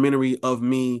complimentary of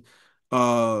me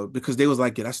because they was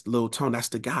like, yeah, that's Lil Tone. That's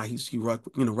the guy. He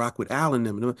rock with Al and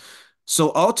them.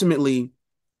 So ultimately,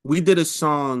 we did a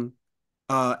song.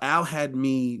 Al had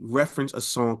me reference a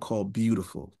song called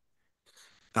Beautiful.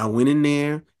 I went in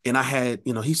there and I had,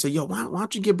 he said, yo, why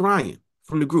don't you get Brian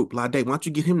from the group, Lade? Why don't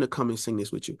you get him to come and sing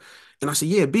this with you? And I said,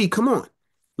 yeah, B, come on.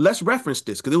 Let's reference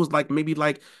this. Because it was like maybe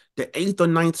like the eighth or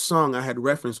ninth song I had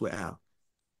referenced with Al.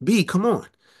 B, come on.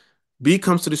 B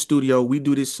comes to the studio. We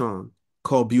do this song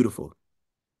called Beautiful.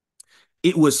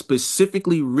 It was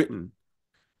specifically written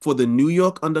for the New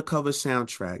York Undercover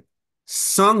soundtrack,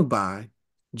 sung by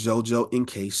JoJo and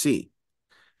KC.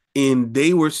 And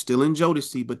they were still in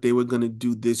Jodeci, but they were going to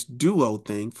do this duo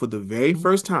thing for the very Mhm.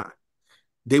 first time.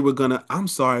 They were going to, I'm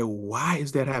sorry, why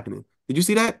is that happening? Did you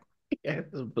see that? Yeah,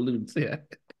 the balloons. Yeah.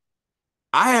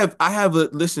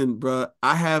 Listen, bro,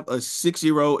 I have a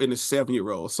 6-year-old and a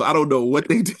 7-year-old, so I don't know what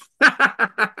they do.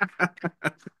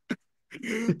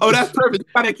 Oh, that's perfect.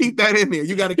 You gotta keep that in there.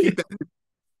 You gotta keep that.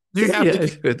 You have Yeah, to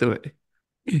it's keep. good the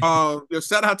way.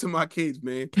 Shout out to my kids,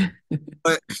 man.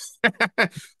 But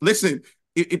listen,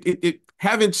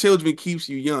 having children keeps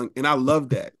you young, and I love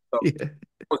that. So Yeah.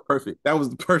 that was perfect. That was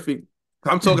the perfect.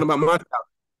 I'm talking about my child.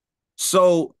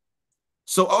 So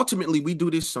so ultimately, we do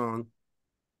this song,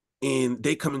 and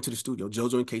they come into the studio.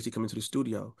 JoJo and Casey come into the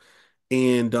studio,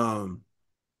 and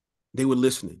they were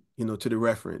listening, to the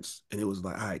reference, and it was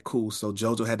like, all right, cool. So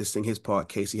JoJo had to sing his part,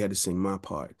 Casey had to sing my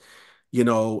part,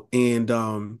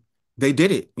 and they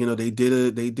did it.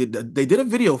 They did a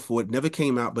video for it. Never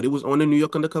came out, but it was on the New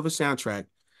York Undercover soundtrack.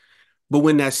 But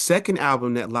when that second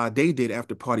album that Lade did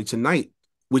after Party Tonight,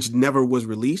 which never was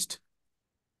released,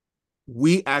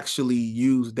 we actually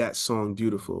used that song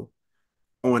Beautiful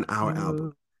on our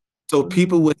album. Oh, So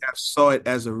people oh, would have saw it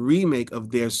as a remake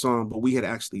of their song, but we had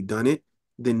actually done it.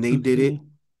 Then they did it, okay.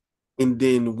 and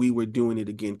then we were doing it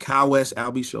again. Kyle West,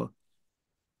 I'll be sure.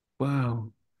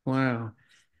 Wow. Wow.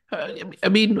 I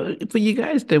mean, for you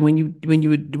guys then, when you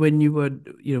were doing your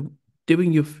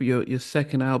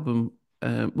second album,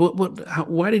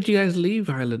 why did you guys leave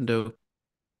Ireland though?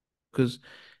 Because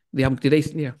the album did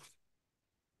they yeah.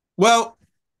 Well,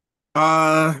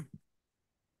 uh,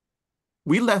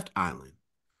 we left Island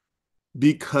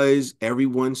because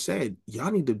everyone said,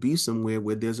 y'all need to be somewhere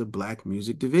where there's a black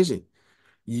music division.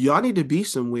 Y'all need to be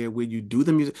somewhere where you do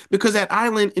the music. Because at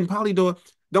Island in Polydor,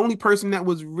 the only person that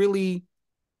was really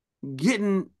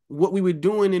getting what we were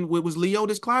doing and what was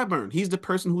Leotis Clyburn. He's the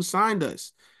person who signed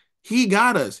us. He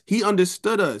got us. He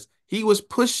understood us. He was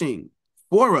pushing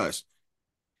for us.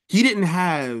 He didn't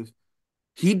have,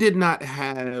 he did not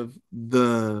have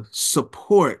the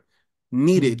support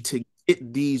needed Mm, to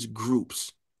get these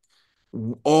groups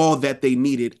all that they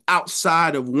needed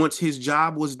outside of once his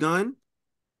job was done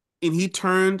and he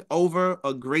turned over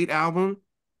a great album.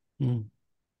 mm,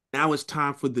 Now it's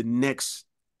time for the next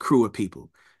crew of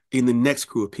people. In the next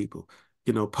crew of people,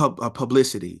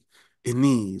 publicity, in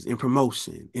these, in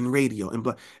promotion, in radio, and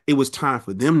it was time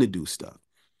for them to do stuff.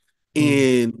 mm.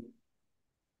 And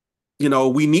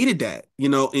we needed that.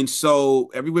 And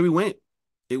so everywhere we went,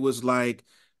 it was like,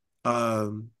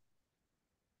 um,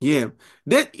 yeah,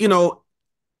 that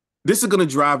this is gonna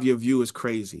drive your viewers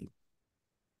crazy.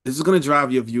 This is gonna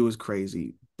drive your viewers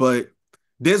crazy, but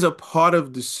there's a part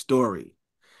of the story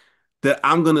that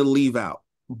I'm gonna leave out.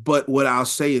 But what I'll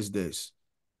say is this.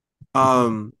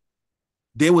 Um,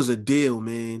 there was a deal,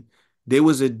 man. There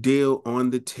was a deal on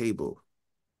the table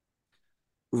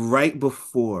right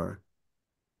before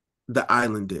the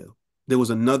island deal. There was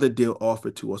another deal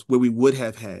offered to us where we would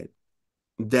have had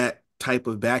that type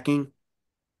of backing,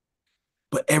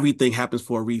 but everything happens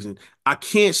for a reason. I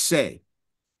can't say,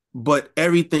 but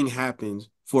everything happens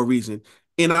for a reason.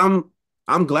 And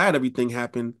I'm glad everything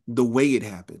happened the way it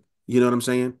happened. You know what I'm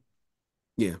saying?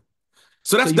 Yeah.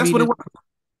 So So that's you that's mean what it that was.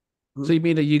 so you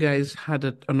mean that you guys had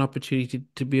an opportunity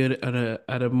to be at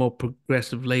a more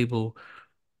progressive label,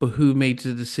 but who made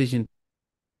the decision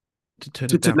to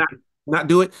turn it To down? not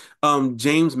do it.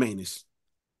 James Maness.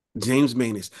 James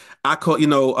Maness. I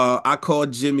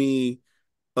called Jimmy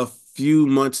a few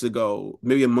months ago,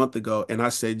 maybe a month ago, and I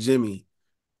said, Jimmy,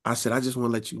 I said, I just want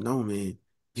to let you know, man,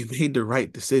 you made the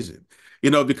right decision.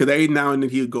 Because every now and then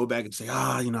he would go back and say,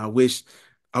 I wish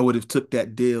I would have took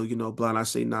that deal, blah. And I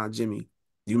say, nah, Jimmy,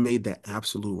 you made that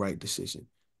absolute right decision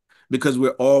because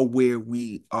we're all where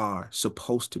we are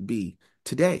supposed to be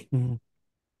today. Mm,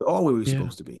 We're all where we're yeah,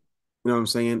 supposed to be. You know what I'm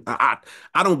saying? I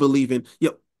don't believe in,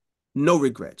 no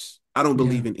regrets. I don't yeah.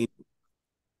 believe in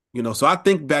so I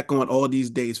think back on all these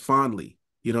days fondly.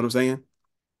 You know what I'm saying?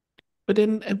 But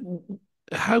then,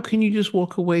 how can you just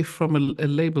walk away from a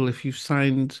label if you've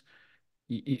signed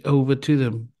over to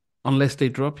them, unless they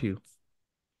drop you?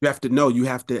 You have to know, you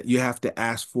have to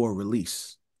ask for a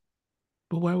release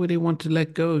But why would they want to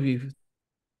let go of you if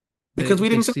they because if we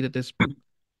they didn't see that there's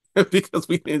because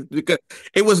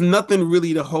it was nothing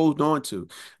really to hold on to.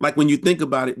 Like when you think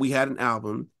about it, we had an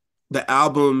album. The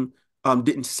album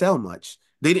didn't sell much.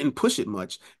 They didn't push it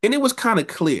much. And it was kind of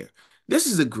clear. This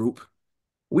is a group.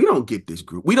 We don't get this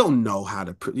group. We don't know how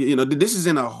to this is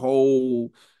in a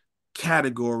whole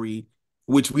category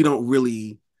which we don't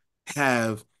really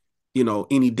have,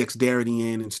 any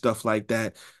dexterity in and stuff like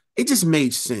that. It just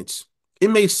made sense. It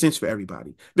made sense for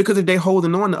everybody because if they're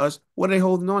holding on to us, what are they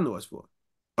holding on to us for?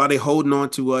 Are they holding on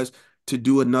to us to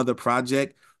do another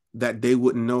project that they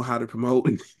wouldn't know how to promote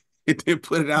and then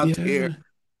put it out there? yeah.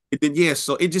 And then yeah,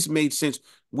 so it just made sense.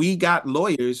 We got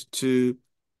lawyers to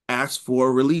ask for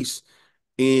a release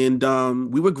and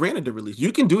we were granted the release.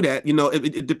 You can do that.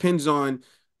 It depends on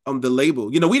the label.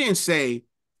 We didn't say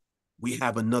we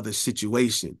have another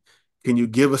situation. Can you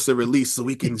give us a release so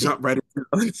we can jump right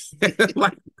into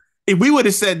like if we would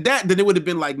have said that, then it would have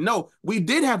been like, no, we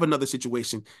did have another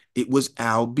situation. It was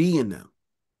Al B and them.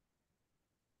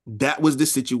 That was the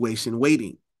situation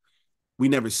waiting. We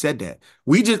never said that.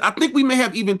 I think we may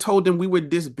have even told them we were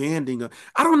disbanding.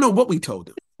 I don't know what we told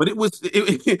them, but it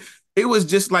was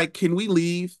just like, can we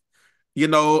leave?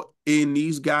 And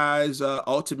these guys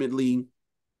ultimately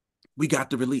we got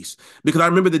the release because I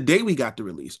remember the day we got the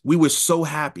release, we were so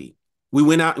happy. We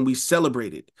went out and we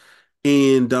celebrated,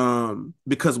 and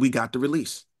because we got the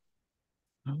release.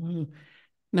 Oh.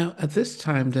 Now, at this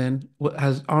time, then,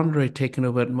 has Andre taken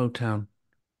over at Motown?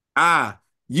 Ah,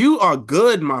 you are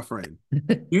good, my friend.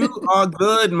 You are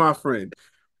good, my friend.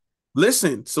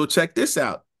 Listen, so check this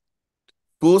out.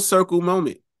 Full circle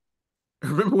moment.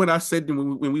 Remember when I said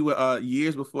when we were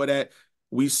years before that,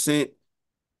 we sent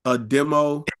a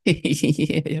demo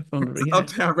Yeah, from the to yeah.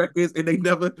 Uptown Records and they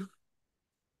never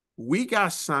we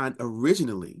got signed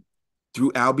originally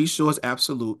through Al B. Shore's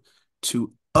Absolute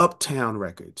to Uptown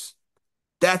Records.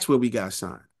 That's where we got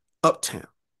signed. Uptown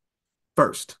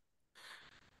first.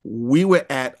 We were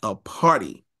at a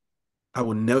party. I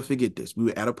will never forget this. We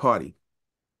were at a party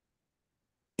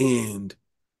and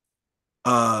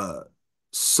uh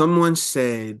someone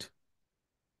said,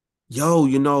 yo,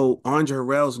 Andre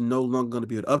Harrell's no longer going to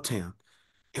be at Uptown.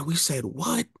 And we said,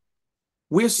 what?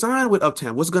 We're signed with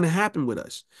Uptown. What's going to happen with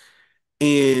us?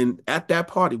 And at that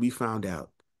party, we found out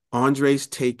Andre's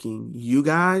taking you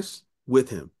guys with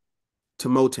him to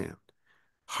Motown,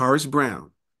 Horace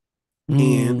Brown,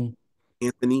 and Mm,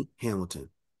 Anthony Hamilton.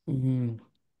 mm,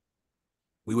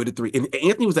 We were the three. And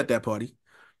Anthony was at that party.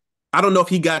 I don't know if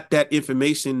he got that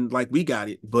information like we got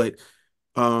it, but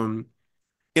um,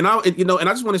 and I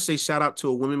just want to say shout out to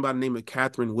a woman by the name of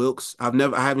Catherine Wilkes. I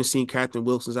haven't seen Catherine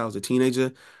Wilkes since I was a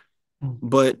teenager, mm.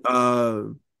 but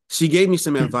she gave me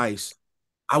some advice.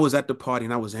 I was at the party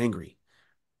and I was angry.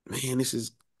 Man, this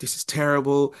is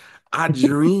terrible. I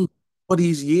dreamed all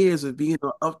these years of being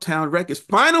on Uptown Records.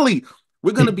 Finally,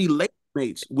 we're gonna be late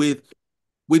mates with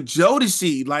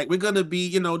Jodeci. Like we're gonna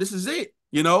be, this is it.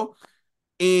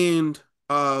 And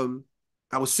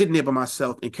I was sitting there by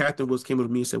myself, and Catherine Woods came over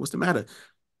to me and said, "What's the matter?"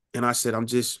 And I said,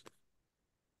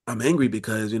 I'm angry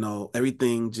because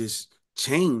everything just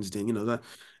changed,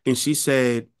 and she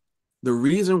said, "The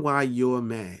reason why you're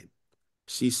mad,"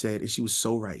 she said, and she was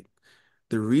so right.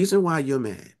 The reason why you're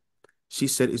mad, she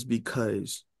said, is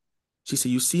because she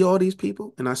said, you see all these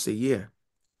people? And I said, yeah.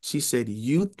 She said,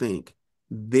 you think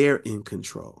they're in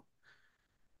control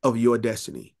of your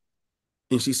destiny.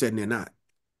 And she said, they're not.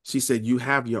 She said, you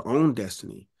have your own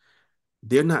destiny.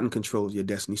 They're not in control of your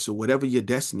destiny. So whatever your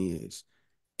destiny is,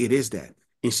 it is that.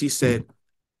 And she Mm, said,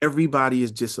 everybody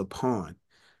is just a pawn.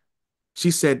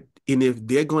 She said, and if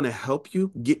they're going to help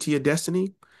you get to your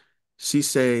destiny, she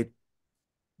said,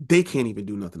 they can't even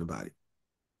do nothing about it.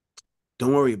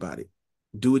 Don't worry about it.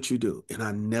 Do what you do. And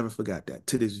I never forgot that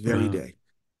to this very wow, day.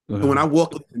 And when I wow.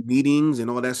 walk into meetings and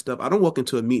all that stuff, I don't walk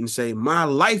into a meeting and say, my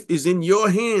life is in your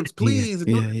hands. Yeah, Please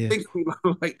don't yeah, yeah, think me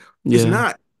like it's yeah,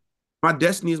 not. My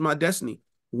destiny is my destiny.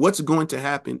 What's going to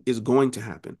happen is going to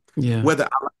happen, yeah, whether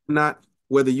I like it or not,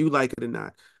 whether you like it or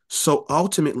not. So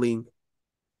ultimately,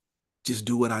 just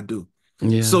do what I do.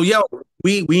 yeah. So yo,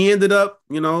 we ended up,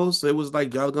 so it was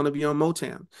like y'all gonna be on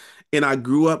Motown. And I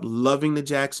grew up loving the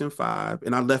Jackson Five,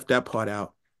 and I left that part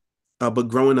out. But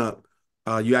growing up,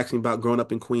 you asked me about growing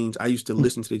up in Queens. I used to Mm,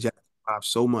 listen to the Jackson Five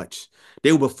so much.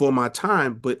 They were before my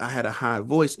time, but I had a high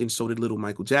voice, and so did little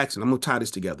Michael Jackson. I'm gonna tie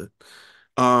this together.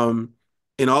 Um,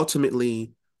 and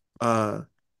ultimately, uh,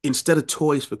 instead of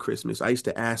toys for Christmas, I used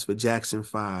to ask for Jackson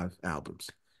Five albums.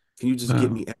 Can you just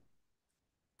get wow. me?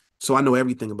 So I know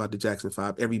everything about the Jackson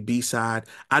Five, every B side.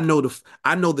 I know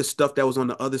the stuff that was on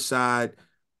the other side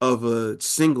of a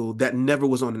single that never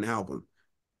was on an album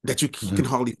that you can Wow,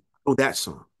 hardly know that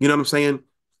song. You know what I'm saying?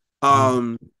 wow.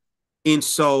 Um, and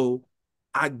so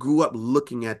I grew up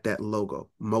looking at that logo,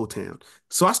 Motown.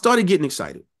 So I started getting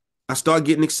excited. I started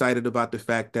getting excited about the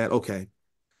fact that, okay,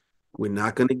 we're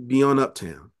not going to be on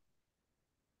Uptown.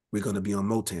 We're going to be on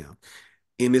Motown.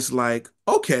 And it's like,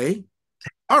 okay,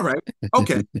 all right,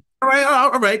 okay,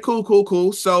 all right, cool, cool,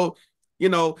 cool. So,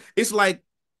 it's like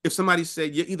if somebody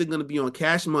said you're either going to be on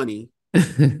Cash Money,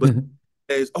 but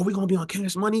says, oh, we're going to be on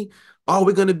Cash Money. Oh,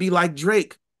 we're going to be like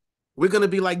Drake. We're going to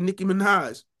be like Nicki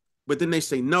Minaj. But then they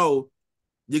say, no,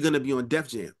 you're going to be on Def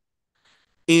Jam.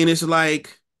 And it's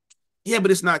like, yeah,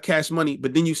 but it's not Cash Money.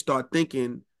 But then you start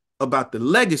thinking about the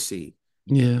legacy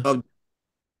Yeah. of,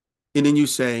 and then you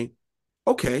say,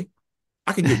 okay,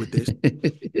 I can get with this.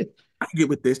 I can get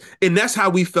with this. And that's how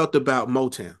we felt about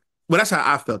Motown. Well, that's how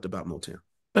I felt about Motown.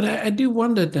 But I do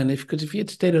wonder then if, because if you had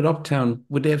stayed at Uptown,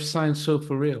 would they have signed So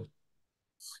For Real?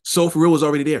 Soul for Real was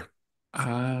already there.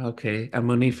 Ah, okay. And Soul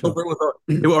Monifa. for Real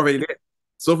they were already there.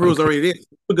 Soul for Real was Okay. already there.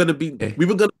 We were gonna be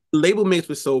label mates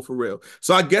with Soul for Real.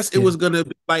 So I guess it Yeah. was gonna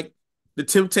be like the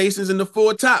Temptations and the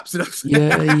Four Tops. You know what I'm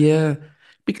Yeah, saying? yeah.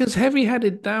 Because Heavy had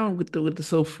it down with the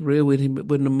Soul for Real with him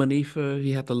when the money for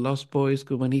he had the Lost Boys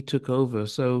when he took over.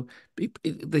 So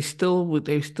they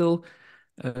still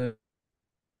uh,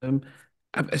 um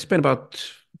I spent about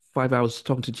 5 hours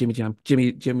talking to Jimmy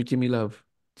Love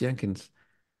Jenkins.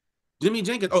 Jimmy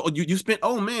Jenkins. Oh, you spent.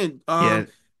 Oh man, Yeah.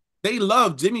 they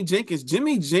love Jimmy Jenkins.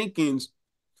 Jimmy Jenkins.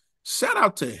 Shout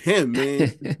out to him,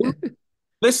 man.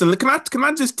 Listen, can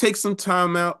I just take some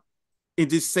time out and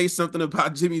just say something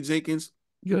about Jimmy Jenkins?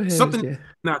 Go ahead, Something yeah.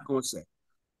 I'm not gonna say.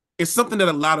 It's something that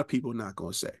a lot of people are not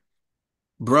gonna say.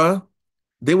 Bruh,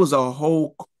 there was a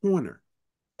whole corner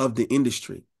of the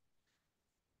industry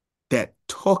that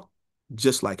talked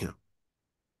just like him.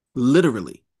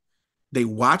 Literally. They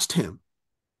watched him.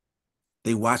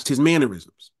 They watched his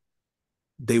mannerisms.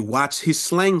 They watched his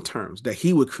slang terms that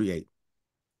he would create.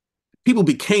 People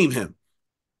became him.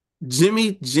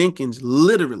 Jimmy Jenkins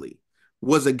literally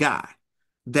was a guy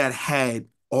that had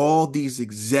all these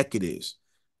executives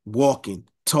walking,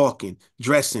 talking,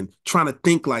 dressing, trying to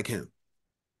think like him.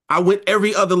 I went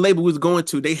every other label we was going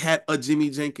to, they had a Jimmy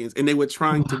Jenkins and they were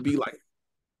trying to Wow. be like,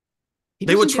 He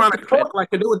they were doesn't trying get the to talk credit.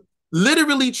 like him. They were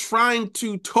literally trying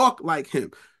to talk like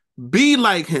him, be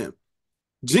like him.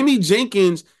 Jimmy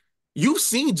Jenkins, you've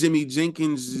seen Jimmy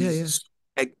Yeah, yeah. Jenkins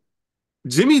swag.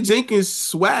 Jimmy Jenkins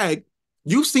swag,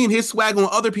 you've seen his swag on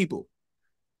other people.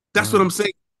 That's what I'm Wow.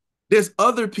 saying. There's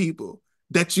other people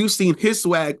that you've seen his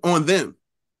swag on them.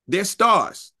 They're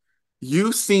stars.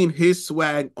 You've seen his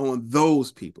swag on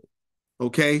those people.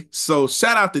 Okay. So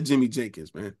shout out to Jimmy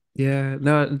Jenkins, man. Yeah,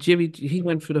 no, Jimmy, he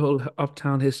went through the whole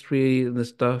Uptown history and the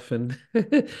stuff and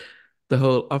the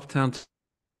whole Uptown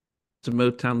to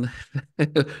Motown.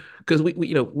 Because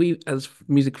we as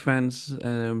music fans,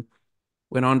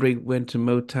 when Andre went to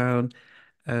Motown,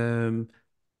 um,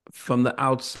 from the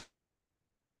outside,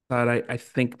 I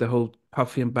think the whole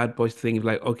Puffy and Bad Boy thing is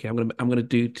like, okay, I'm gonna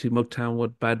do to Motown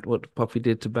what Puffy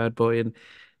did to Bad Boy and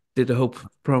did the whole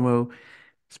promo.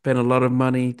 Spent a lot of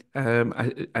money.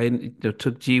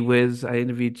 Took G Wiz. I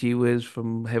interviewed G Wiz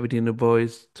from Heavy D and the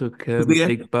Boys. Took Yeah.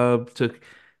 Big Bub. Took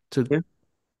Yeah.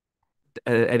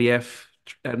 Eddie F.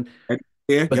 And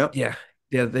Yeah. but Yep. yeah,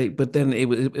 yeah. But then it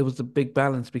was a big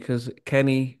balance because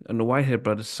Kenny and the Whitehead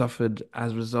brothers suffered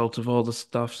as a result of all the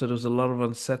stuff. So there was a lot of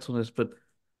unsettledness. But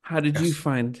how did you Yes.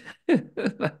 find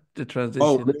the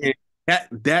Oh transition? man.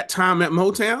 That time at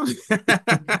Motown,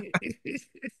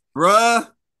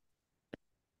 bruh,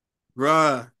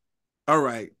 bruh. All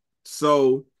right.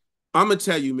 So I'm gonna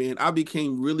tell you, man, I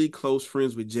became really close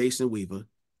friends with Jason Weaver.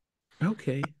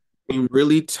 Okay, And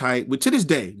really tight with to this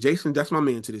day. Jason, that's my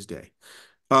man to this day.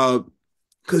 Uh,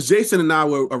 because Jason and I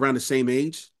were around the same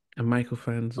age. and Michael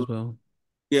fans as well.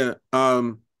 Yeah.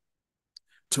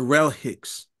 Terrell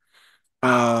Hicks.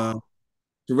 Uh, Oh,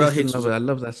 Terrell Distant Hicks was Lover. I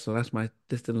love that song. That's my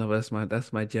Distant Lover.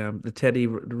 That's my jam. The Teddy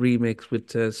remix with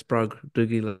Sprague,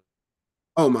 Dougie.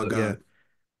 oh my Yeah. God.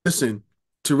 Listen,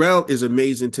 Terrell is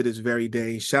amazing to this very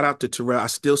day. Shout out to Terrell. I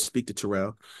still speak to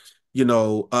Terrell. You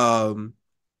know, our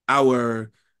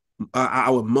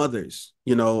our mothers,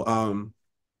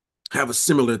 have a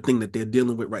similar thing that they're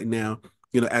dealing with right now,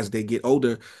 as they get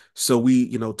older. So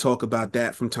we, talk about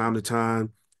that from time to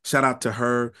time. Shout out to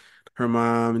her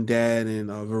mom and dad, and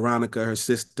Veronica, her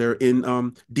sister, and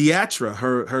Deatra,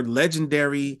 her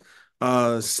legendary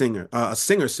singer, a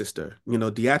singer sister,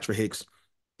 Deatra Hicks,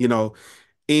 you know,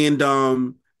 and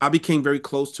I became very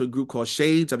close to a group called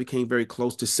Shades. I became very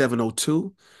close to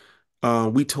 702.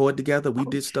 We toured together. We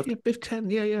Oh, did stuff. yeah. Biff 10.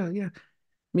 Yeah, yeah, yeah.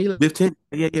 Mila. Biff 10,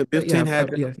 yeah. Biff Yeah, 10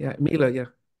 had yeah, yeah. Mila. Yeah.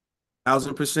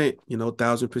 1,000%,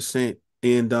 1,000%.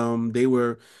 And they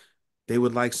were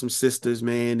like some sisters,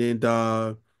 man. And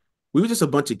we were just a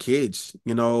bunch of kids,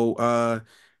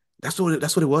 that's what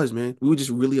it was, man. We were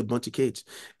just really a bunch of kids.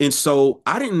 And so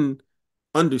I didn't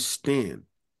understand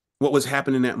what was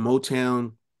happening at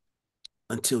Motown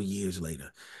until years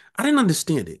later. I didn't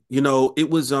understand it. It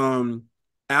was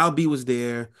Albie was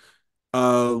there.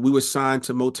 We were signed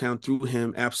to Motown through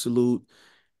him, Absolute.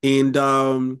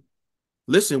 And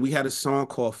listen, we had a song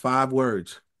called Five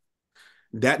Words.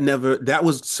 That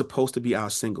was supposed to be our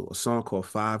single, a song called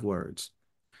Five Words.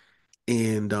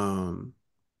 And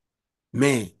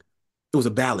man, it was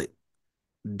a ballad.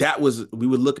 We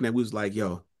were looking at, we was like,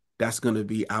 yo, that's gonna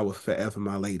be our Forever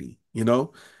My Lady. And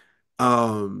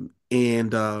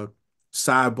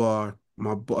sidebar,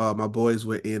 my boys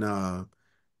were in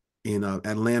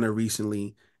Atlanta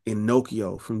recently, and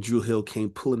Nokia from Drew Hill came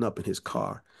pulling up in his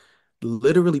car,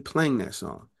 literally playing that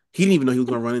song. He didn't even know he was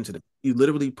gonna run into them. He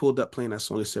literally pulled up playing that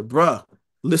song and said, bruh,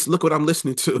 Listen, look what I'm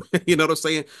listening to. You know what I'm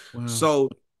saying? Wow. So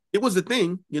it was a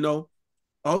thing,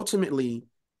 ultimately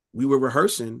we were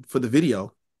rehearsing for the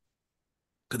video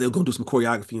because they were going to do some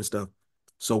choreography and stuff.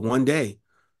 So one day,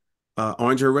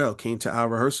 Andre Harrell came to our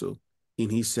rehearsal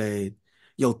and he said,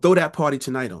 "Yo, throw that party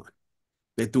tonight on."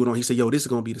 They threw it on. He said, "Yo, this is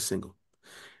gonna be the single."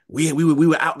 We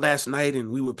were out last night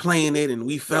and we were playing it and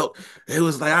we felt it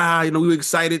was like we were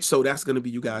excited. So that's gonna be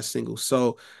you guys' single.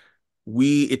 So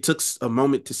we it took a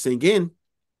moment to sink in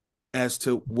as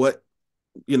to what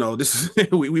this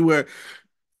is. We were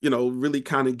really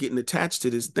kind of getting attached to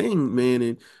this thing, man.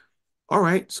 And all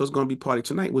right, so it's gonna be party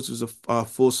tonight, which was a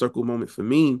full circle moment for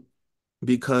me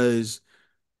because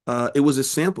it was a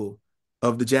sample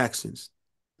of the Jacksons.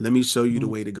 Let me show you the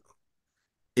Mm, way to go.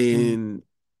 mm, And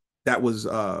that was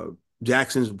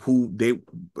Jacksons who they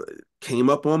came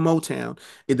up on Motown.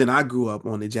 And then I grew up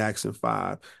on the Jackson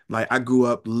 5. Like I grew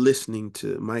up listening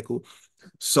to Michael.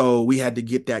 So we had to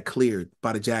get that cleared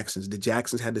by the Jacksons. The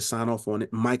Jacksons had to sign off on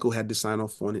it. Michael had to sign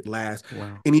off on it last.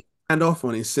 wow. And he signed off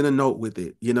on it and sent a note with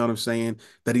it. You know what I'm saying?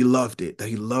 That he loved it, that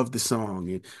he loved the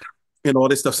song and all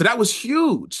this stuff. So that was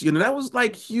huge. That was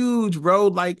like huge, bro.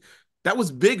 Like that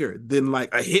was bigger than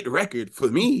like a hit record for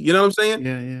me. You know what I'm saying?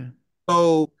 Yeah, yeah.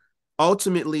 So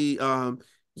ultimately,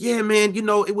 yeah, man,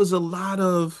 it was a lot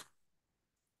of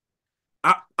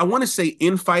I want to say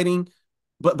infighting,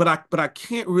 but I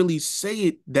can't really say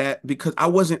it that because I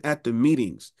wasn't at the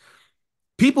meetings.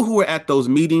 People who were at those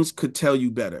meetings could tell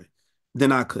you better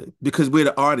than I could because we're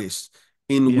the artists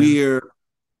and Yeah. we're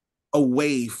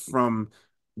away from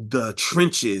the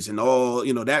trenches and all,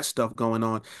 that stuff going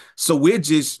on. So we're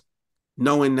just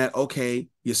knowing that okay,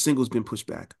 your single's been pushed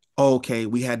back. Okay,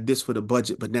 we had this for the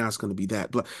budget, but now it's going to be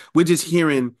that. But we're just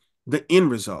hearing the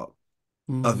end result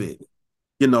of Mm, it,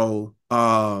 you know.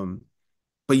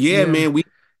 But yeah, yeah. man,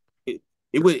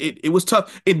 it was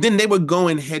tough. And then they were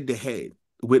going head to head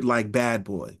with like Bad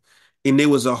Boy, and there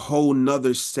was a whole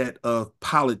nother set of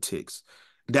politics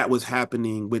that was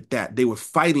happening with that. They were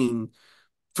fighting,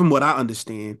 from what I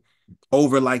understand,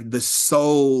 over like the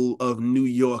soul of New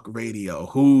York radio.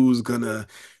 Who's gonna,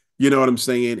 you know what I'm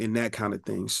saying, and that kind of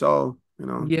thing. So,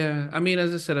 Yeah, I mean,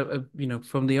 as I said,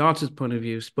 from the artist point of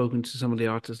view, spoken to some of the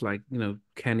artists like,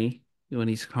 Kenny when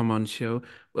he's come on show,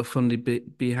 but from the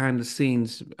behind the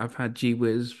scenes, I've had G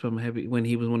Wiz from Heavy when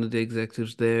he was one of the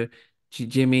executives there.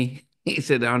 Jimmy, he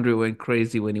said Andrew went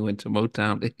crazy when he went to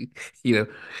Motown, you know,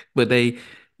 but they,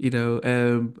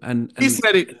 he and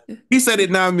said it. He said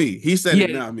it, not me. He said yeah,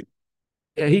 it, not me.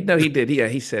 yeah, he did. Yeah,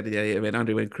 he said, yeah, yeah, man,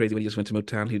 Andre went crazy when he just went to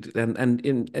Motown.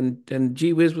 And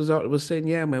G Wiz was saying,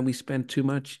 yeah, man, we spent too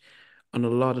much on a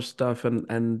lot of stuff,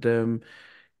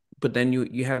 but then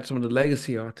you had some of the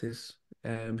legacy artists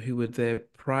who were there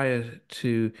prior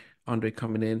to Andre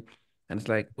coming in, and it's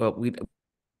like, well, we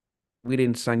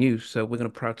didn't sign you, so we're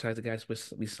going to prioritize the guys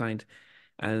we signed,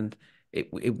 and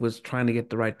it was trying to get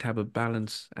the right type of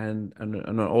balance, and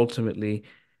ultimately,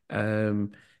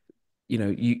 um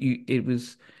you it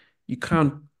was you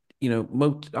can't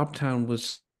Mo Uptown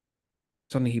was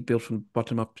something he built from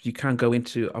bottom up. You can't go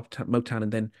into Uptown Motown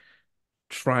and then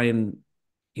try and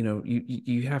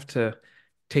you have to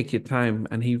take your time,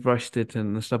 and he rushed it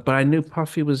and stuff. But I knew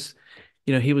Puffy was,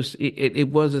 he was it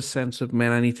was a sense of,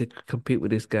 man, I need to compete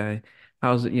with this guy.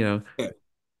 How's it, Yeah.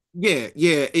 Yeah,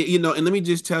 yeah. And let me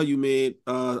just tell you, man,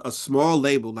 a small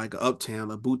label like a Uptown,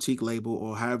 a boutique label,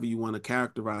 or however you want to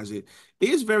characterize it,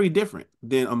 is very different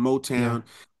than a yeah, Motown.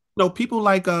 People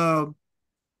like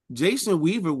Jason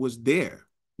Weaver was there,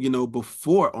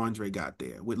 before Andre got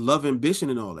there with Love Ambition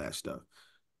and all that stuff.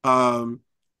 Um,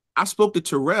 I spoke to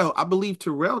Terrell. I believe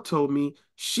Terrell told me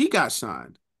she got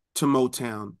signed to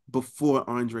Motown before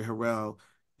Andre Harrell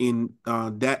in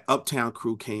that Uptown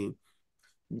crew came.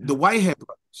 The yeah, Whitehead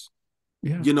brothers,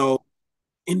 yeah. you know,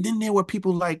 and then there were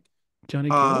people like Johnny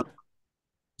uh Gill.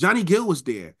 Johnny Gill was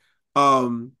there.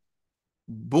 Um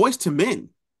Boys to Men.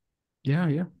 Yeah,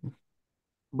 yeah,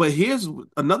 But here's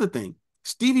another thing.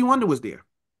 Stevie Wonder was there.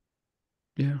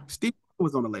 yeah. Stevie Wonder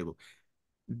was on the label.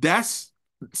 That's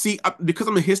because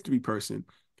I'm a history person,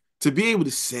 to be able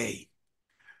to say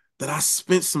that I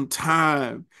spent some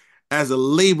time as a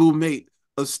label mate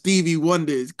of Stevie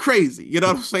Wonder is crazy. You know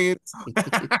what I'm saying?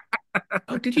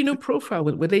 Oh, did you know Profile?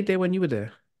 Were they there when you were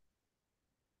there?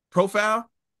 Profile?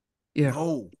 Yeah.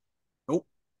 No. Nope.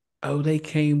 Oh, they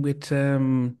came with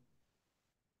the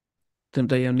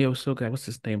neo soul guy. What's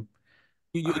his name?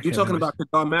 You, Oh, I you're can't talking remember. about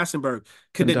Kadar Massenberg.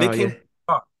 They Kandar, came,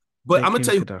 yeah. but They I'm gonna came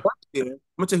tell with you Kadar. who was there. I'm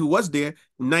gonna tell you who was there.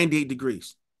 98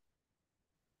 degrees.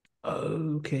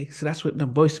 Oh, okay. So that's what the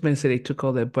Boyz II Men said they took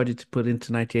all their budget to put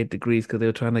into 98 Degrees because they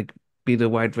were trying to be the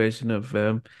white version of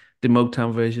the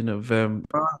Motown version of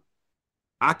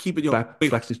I keep it yo.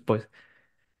 Wait, Backstreet Boys.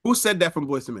 who said that from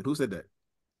Boyz II Men? Who said that?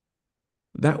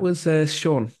 That was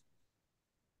Sean.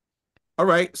 All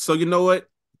right, so you know what?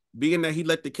 Being that he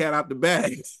let the cat out the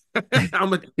bag,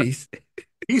 I'm a, He's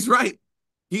he's right.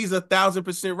 He's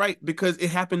 1,000% right because it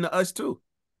happened to us too.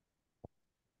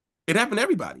 It happened to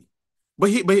everybody. But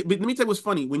let me tell you what's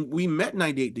funny. When we met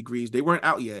 98 Degrees, they weren't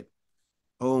out yet.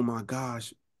 Oh my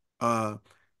gosh. Uh,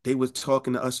 they was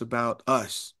talking to us about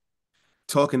us,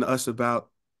 talking to us about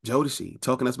Jodeci,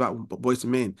 talking to us about Boyz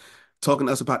II Men, talking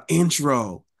to us about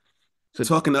intro, so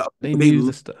talking to they they knew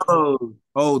the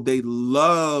stuff. they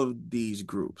love these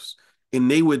groups. And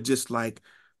they would just like,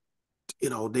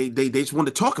 they just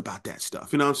wanted to talk about that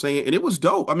stuff. You know what I'm saying? And it was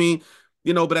dope. I mean,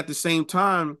 but at the same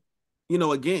time,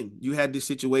 again, you had this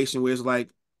situation where it's like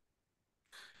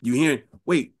you hearing,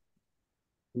 wait,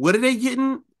 what are they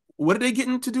getting? What are they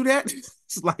getting to do that?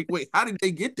 It's like, wait, how did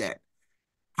they get that?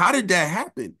 How did that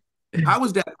happen? How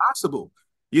was that possible?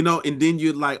 And then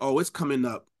you're like, oh, it's coming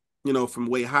up, from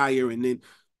way higher, and then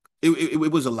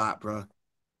it was a lot, bro.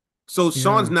 So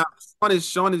Yeah.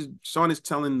 Sean is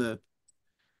telling the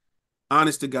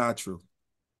honest to God truth.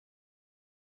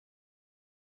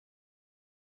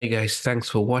 Hey guys, thanks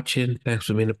for watching. Thanks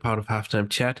for being a part of Halftime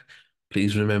Chat.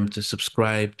 Please remember to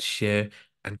subscribe, share,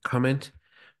 and comment.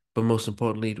 But most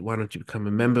importantly, why don't you become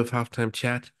a member of Halftime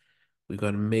Chat? We've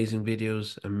got amazing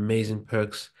videos, amazing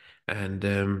perks, and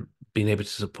being able to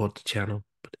support the channel.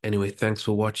 But anyway, thanks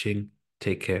for watching.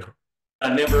 Take care.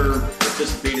 I never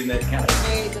participated in that kind of.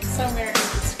 Hey, but somewhere in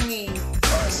between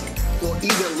us or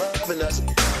even loving us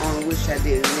on which I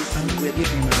did initially with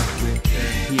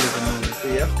He doesn't know this.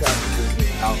 CF got to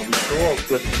I'll be sure.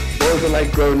 But what was it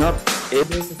like growing up?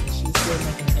 business and she's still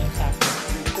making an impact.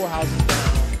 4 houses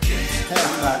down.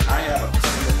 I have a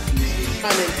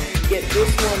Trying to get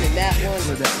this one and that one.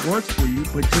 So that works for you,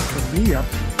 but just for me,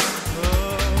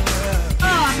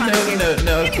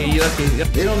 No, okay.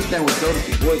 They don't understand what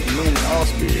Jodeci Boyz II Men all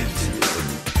spirits.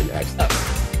 Relax up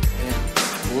and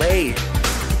play.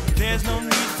 There's no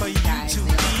need for you to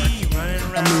be running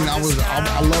around. I mean,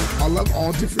 I love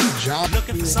all different jobs.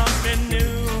 Looking for something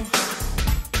new.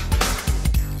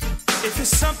 If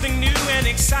it's something new and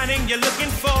exciting you're looking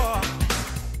for,